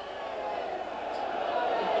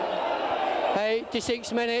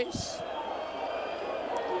 86 minutes.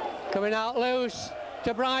 Coming out loose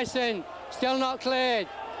to Bryson. Still not cleared.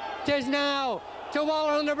 Tis now to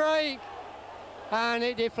Waller on the break. And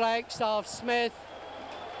it deflects off Smith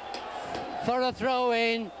for a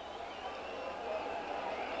throw-in.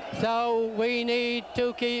 So we need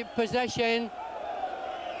to keep possession.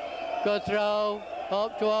 Good throw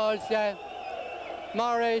up towards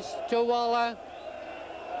Morris to Waller.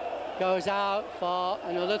 Goes out for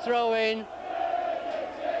another throw-in.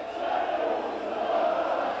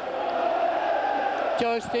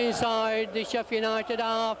 Just inside the Sheffield United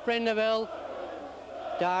half, Prindiville.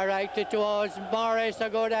 Directed towards Morris, a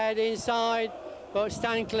good head inside, but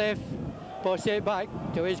Stancliffe puts it back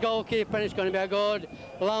to his goalkeeper, and it's going to be a good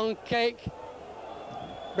long kick.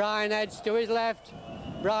 Brian heads to his left.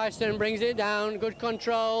 Bryson brings it down, good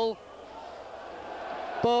control,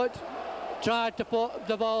 but tried to put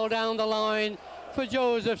the ball down the line for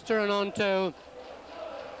Josephs to run on to,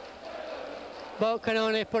 but can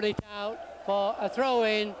only put it out for a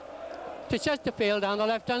throw-in to Chesterfield down the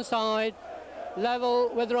left-hand side,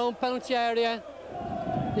 level with their own penalty area.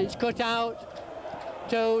 It's cut out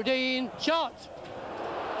to Dean, shot.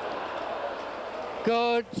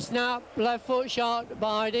 Good snap, left foot shot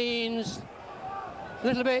by Deans. A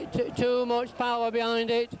little bit too much power behind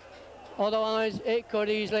it, otherwise it could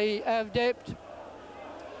easily have dipped.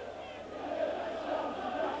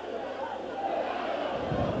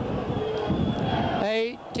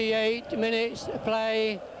 88 minutes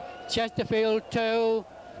play. Chesterfield 2,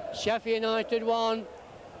 Sheffield United 1.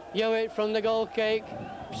 Hewitt from the goal kick.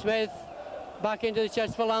 Smith back into the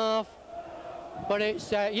Chesterfield half. But it's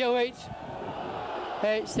Hewitt.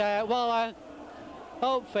 It's Waller.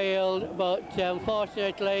 Upfield, but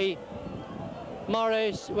unfortunately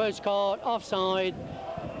Morris was caught offside,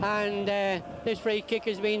 and this free kick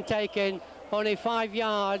has been taken only 5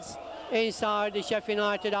 yards inside the Sheffield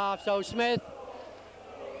United half. So Smith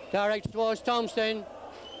directs towards Thompson.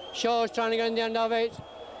 Shaw's trying to get in the end of it,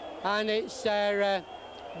 and it's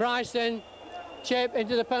Bryson. Chip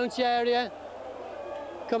into the penalty area,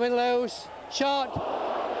 coming loose. Shot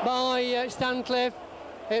by Stancliffe.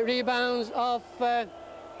 It rebounds off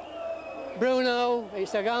Bruno.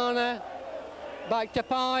 It's Agana. Back to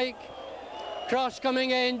Pike. Cross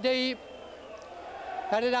coming in deep.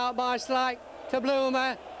 Headed out by Slack to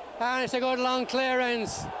Bloomer. And it's a good long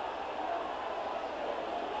clearance.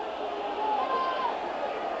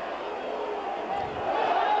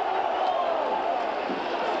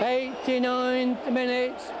 '89th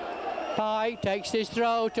minute. Pike takes his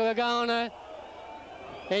throw to Agana.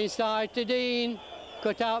 Inside to Dean.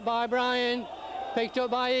 Cut out by Bryan, picked up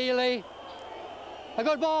by Ely. A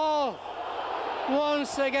good ball.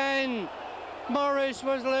 Once again, Morris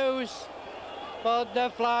was loose, but the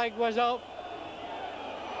flag was up.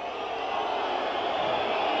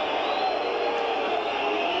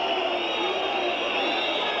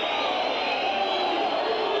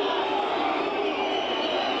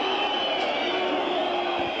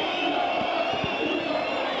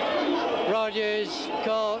 Rogers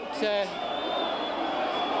caught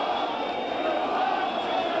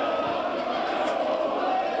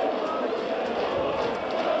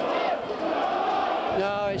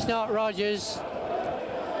no, it's not Rogers.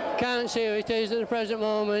 Can't see who it is at the present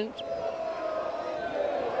moment.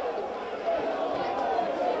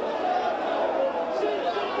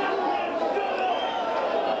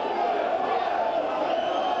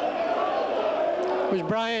 It was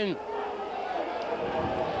Bryan.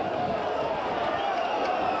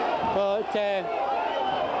 But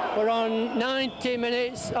we're on 90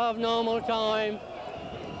 minutes of normal time.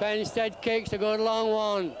 Benstead kicks a good long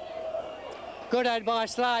one. Good head by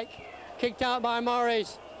Slack, kicked out by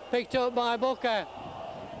Morris, picked up by Booker,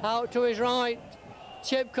 out to his right,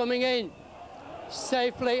 Chip coming in,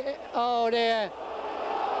 safely, oh dear,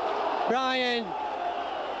 Bryan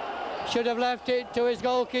should have left it to his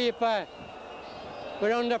goalkeeper.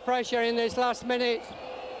 We're under pressure in this last minute.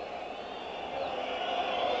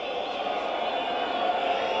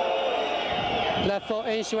 Left foot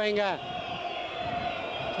in swinger,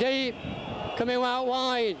 deep, coming out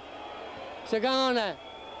wide. Sagana,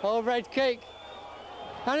 overhead kick,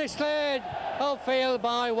 and it's cleared upfield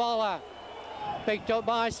by Waller. Picked up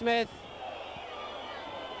by Smith,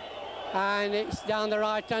 and it's down the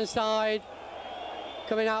right-hand side,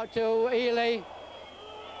 coming out to Ely.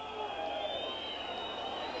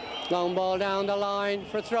 Long ball down the line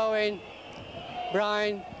for throw-in.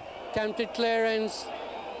 Bryan, attempted clearance,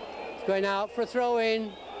 it's going out for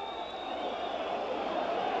throw-in.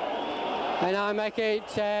 And I make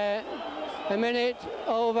it a minute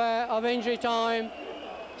over of injury time.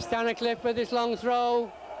 Stancliffe with this long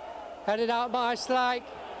throw, headed out by Slack,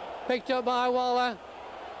 picked up by Waller.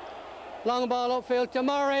 Long ball upfield to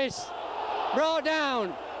Morris, brought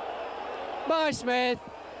down by Smith.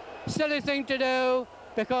 Silly thing to do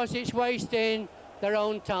because it's wasting their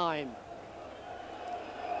own time.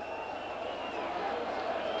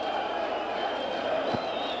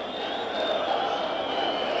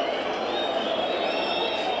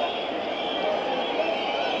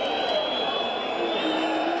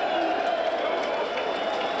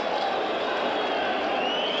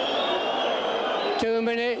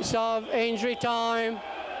 Minutes of injury time.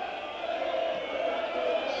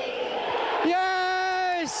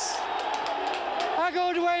 Yes! A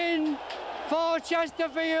good win for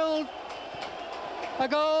Chesterfield. A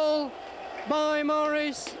goal by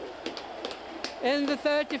Morris in the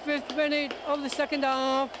 35th minute of the second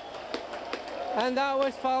half. And that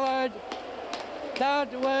was followed.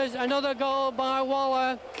 That was another goal by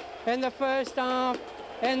Waller in the first half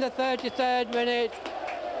in the 33rd minute.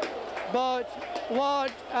 But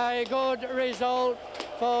what a good result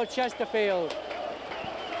for Chesterfield.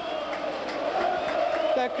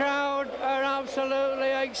 The crowd are absolutely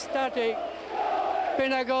ecstatic.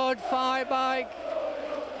 Been a good fight back,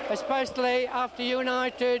 especially after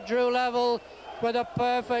United drew level with a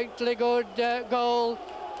perfectly good goal.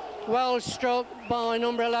 Well struck by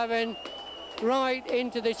number 11, right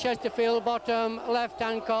into the Chesterfield bottom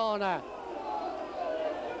left-hand corner.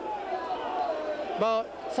 But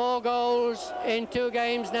 4 goals in 2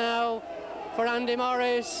 games now for Andy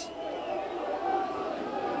Morris.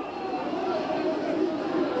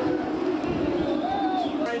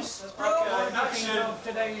 What do you think of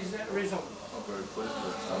today's result? I'm very pleased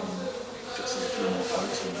with getting a few more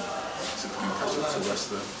points and significant to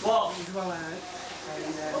Leicester. Well, and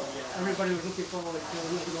everybody was looking forward to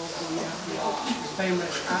another goal from the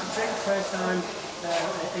famous hat-trick, first time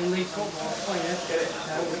in league football player,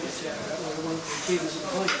 which was one of the achievements of the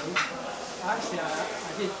point. Actually,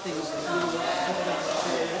 I did think that you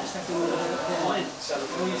were second goal in.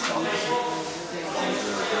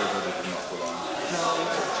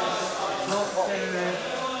 What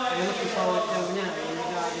are looking forward to now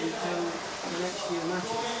regarding to the next few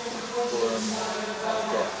matches? Well, I've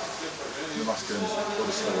got the last game's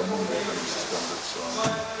obviously on Monday, then I'm suspended, so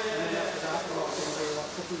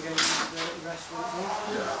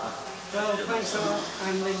Well, thanks a lot,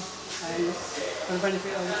 Andy, and for the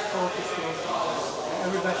benefit of the supporters,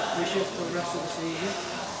 every best wishes for the rest of the season.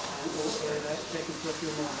 Hopefully taking for a few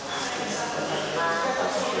more.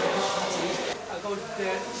 A good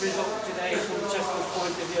result today from Chesterfield's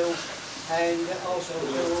point of view, and also 2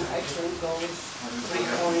 excellent goals, 3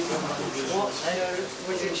 points. What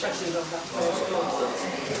was your impressions of that first goal?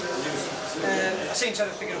 I seem to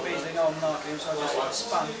have picked up easily, no I'm marking him, so I just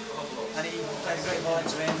spun, and he played a great ball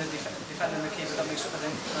into me, and the defender and the keeper got mixed up with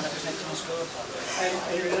him, and it was next to my score. And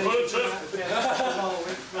in relation to that goal,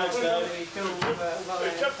 which was really 2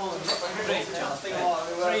 well-earned points.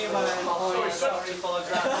 3 well-earned points, sorry.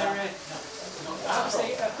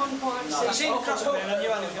 Actually, I couldn't quite see. You seen the cross coming in, and I knew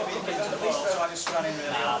I was going to be into the beast, so I just ran in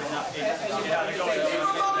really hard.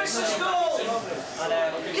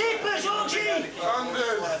 Keepers, Orgy! Andy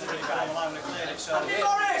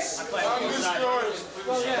Morris! Well,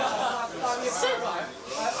 yeah,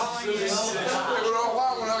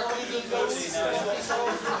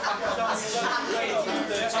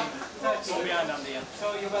 so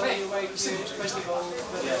you're well on your way to festival.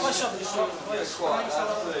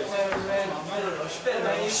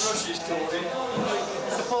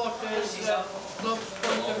 Supporters, club's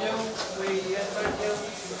point of view, we thank you.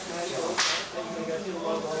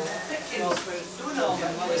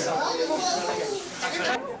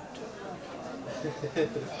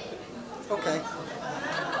 Okay.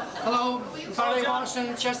 Hello, Barry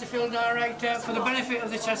Watson, Chesterfield director. For the benefit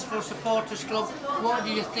of the Chesterfield Supporters Club, what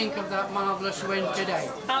do you think of that marvellous win today?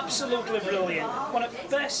 Absolutely brilliant. One of the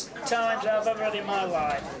best times I've ever had in my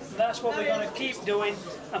life. That's what we're going to keep doing,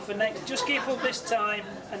 and for next, just keep up this time,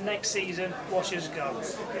 and next season, watch us go.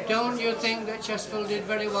 Don't you think that Chesterfield did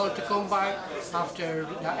very well to come back after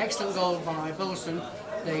that excellent goal by Wilson,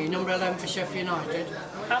 the number 11 for Sheffield United?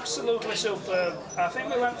 Absolutely superb. I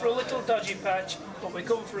think we went for a little dodgy patch, but we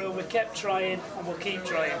come through, we kept trying, and we'll keep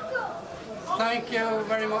trying. Thank you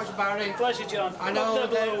very much, Barry. Pleasure, John. I know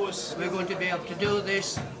that we're going to be able to do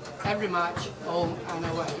this every match, home and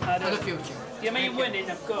away, for the future. You mean winning,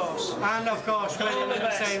 of course. And of course, winning at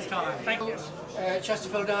the same time. Thank you.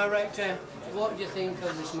 Chesterfield director, what do you think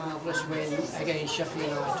of this marvellous win against Sheffield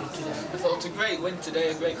United today? I thought it was a great win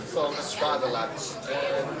today, a great performance by the lads.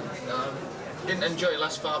 Didn't enjoy the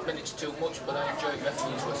last 5 minutes too much, but I enjoyed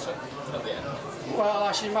referee's whistle at the end. Well,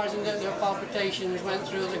 I should imagine that the palpitations went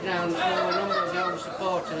through the ground for a number of young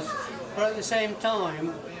supporters, but at the same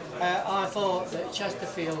time, I thought that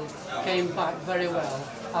Chesterfield came back very well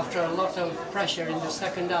after a lot of pressure in the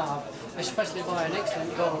second half, especially by an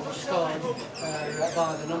excellent goal scored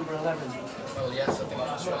by the number 11. Well, yes, I think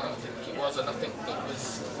that's right. I think it was, and I think it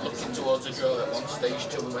was looking towards a draw at one stage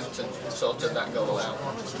too. We went and sorted that goal out.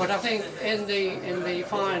 But I think in the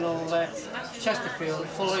final, Chesterfield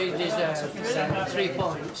fully deserved 3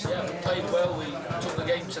 points. Yeah, we played well. We took the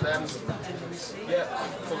game to them. Yeah,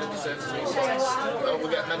 fully deserved 3 points. Well,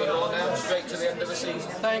 we'll get many more now, straight to the end of the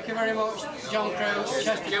season. Thank you very much, John Crew,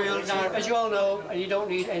 Chesterfield. Now, as you all know, and you don't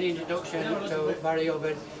need any introduction to Barry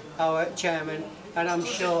Hubbard, our chairman, and I'm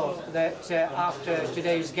sure that after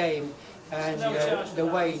today's game and the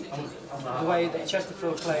way that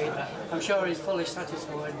Chesterfield played, I'm sure he's fully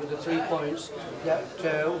satisfied with the 3 points that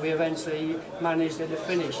we eventually managed at the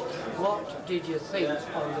finish. What did you think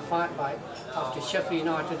of the fight back after Sheffield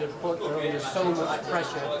United had put under so much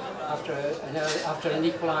pressure after an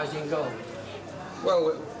equalising goal?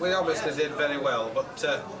 Well, we obviously did very well, but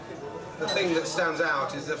the thing that stands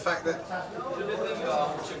out is the fact that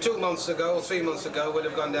 2 months ago, 3 months ago, we'd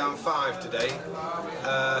have gone down 5 today.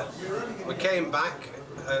 We came back,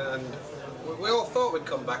 and we all thought we'd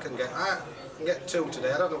come back and get 2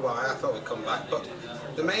 today. I don't know why I thought we'd come back, but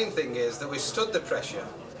the main thing is that we stood the pressure,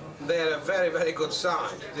 they're a very, very good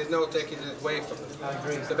side. There's no taking it away from them. I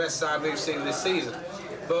agree. It's the best side we've seen this season.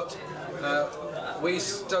 But we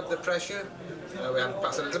stood the pressure. We had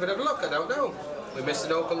perhaps a little bit of luck, I don't know. We missed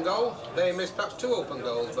an open goal. They missed perhaps 2 open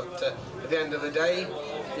goals. But at the end of the day,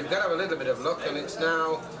 you've got to have a little bit of luck, and it's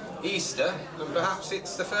now Easter, and perhaps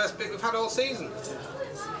it's the first pick we've had all season.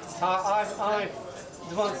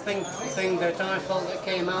 The one thing that I felt that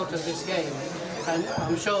came out of this game, and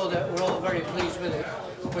I'm sure that we're all very pleased with it,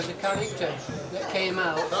 was the character that came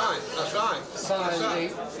out. Right, that's right. That's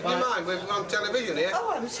right. You mind, we're on television here.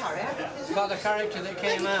 Oh, I'm sorry. About the character that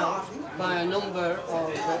came out by a number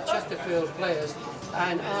of Chesterfield players,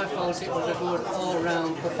 and I felt it was a good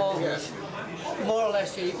all-round performance. More or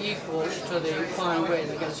less equal to the fine win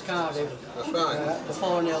against Cardiff. That's right. The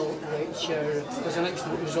 4-0, which was an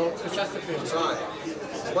excellent result for Chesterfield. That's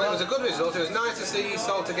right. Well, it was a good result. It was nice to see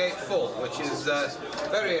Saltergate full, which is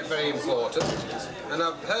very, very important. And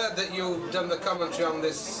I've heard that you've done the commentary on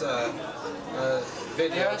this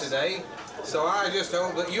video today. So I just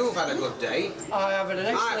hope that you've had a good day. I have had an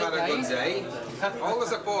excellent day. I've had a good day. All the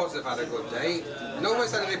supporters have had a good day.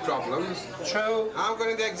 Nobody's had any problems. True. I'm going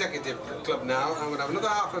to the executive club now. I'm going to have another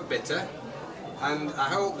half of bitter. And I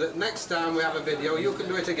hope that next time we have a video, you can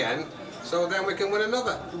do it again. So then we can win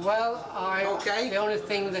another. Well, okay. The only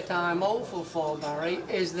thing that I'm hopeful for, Barry,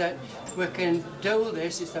 is that we can do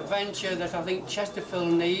this. It's a venture that I think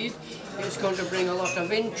Chesterfield need. It's going to bring a lot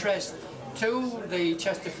of interest to the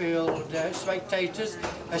Chesterfield spectators,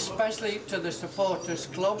 especially to the supporters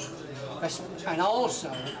club, and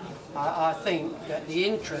also I think that the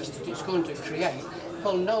interest that it's going to create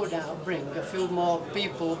will no doubt bring a few more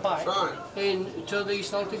people back into the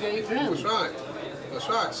Saltergate ground. That's right. That's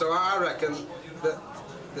right. So I reckon that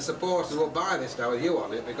the supporters will buy this now with you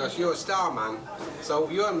on it, because you're a star man. So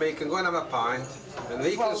you and me can go and have a pint, and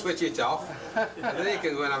he can switch it off, and then he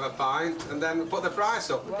can go and have a pint, and then put the price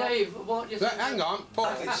up. Dave, what do you think? Hang on,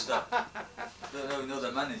 Paul. Don't know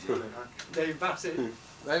the manager. Dave Bassett.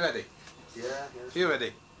 Are you ready? Yeah. You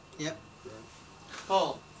ready? Yep.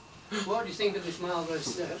 Paul, what do you think of this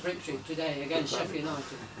marvellous victory today against Sheffield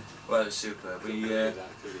United? Well, it was superb.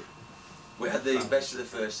 We had the best of the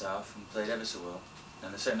first half and played ever so well.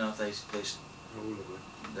 And the second half they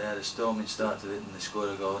had a storming start to it, and they scored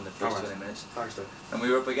a goal in the first 20 minutes. Thanks, Dave. And we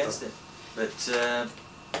were up against it. But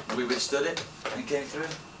we withstood it and came through.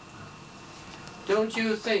 Don't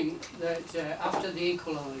you think that after the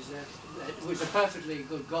equaliser, it was a perfectly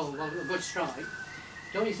good goal, well, a good strike,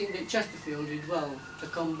 don't you think that Chesterfield did well to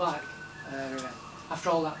come back after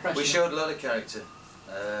all that pressure? We showed a lot of character.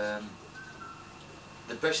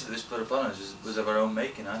 The pressure that was put upon us was of our own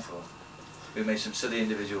making, I thought. We made some silly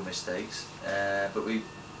individual mistakes, but we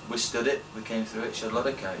withstood it, we came through it, showed a lot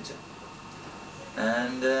of character.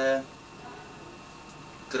 And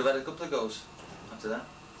could have had a couple of goals after that.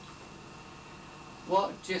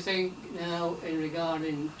 What do you think now in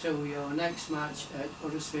regarding to your next match at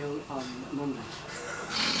Huddersfield on Monday?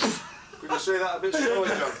 Could you say that a bit slower,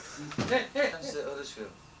 John? That's at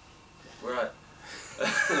Huddersfield. Right.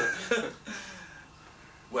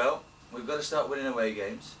 Well, we've got to start winning away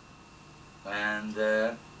games, and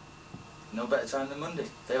no better time than Monday.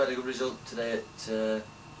 They've had a good result today at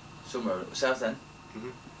somewhere, Southend,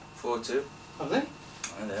 4-2. Have they?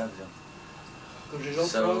 And they have, John. Good result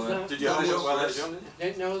So, for us Did you have a result well there, John?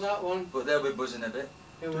 Didn't know that one. But they'll be buzzing a bit.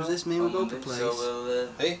 Does this mean we'll go to Monday, place? so we'll,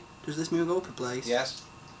 Hey? Does this mean we'll go to place? Yes.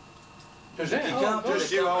 Does it? You Oh, can't good. put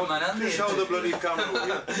the cameraman and Just hold the bloody camera, will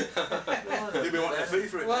you? You'll be wanting a fee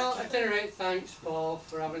for it. Well, at any rate, thanks, Paul,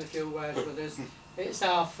 for having a few words with us. It's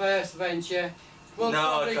our first venture. We'll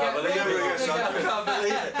No, I can't believe it. I We'll can't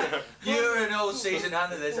believe it. You're an old season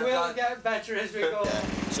hand of this. I can't. get better as we go.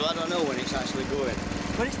 So I don't know when it's actually going.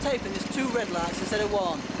 When it's taping, there's 2 red lights instead of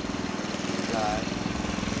 1. Right.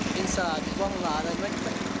 Inside, there's 1 light and red.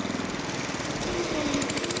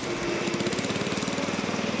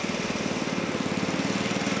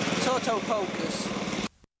 It's autofocus.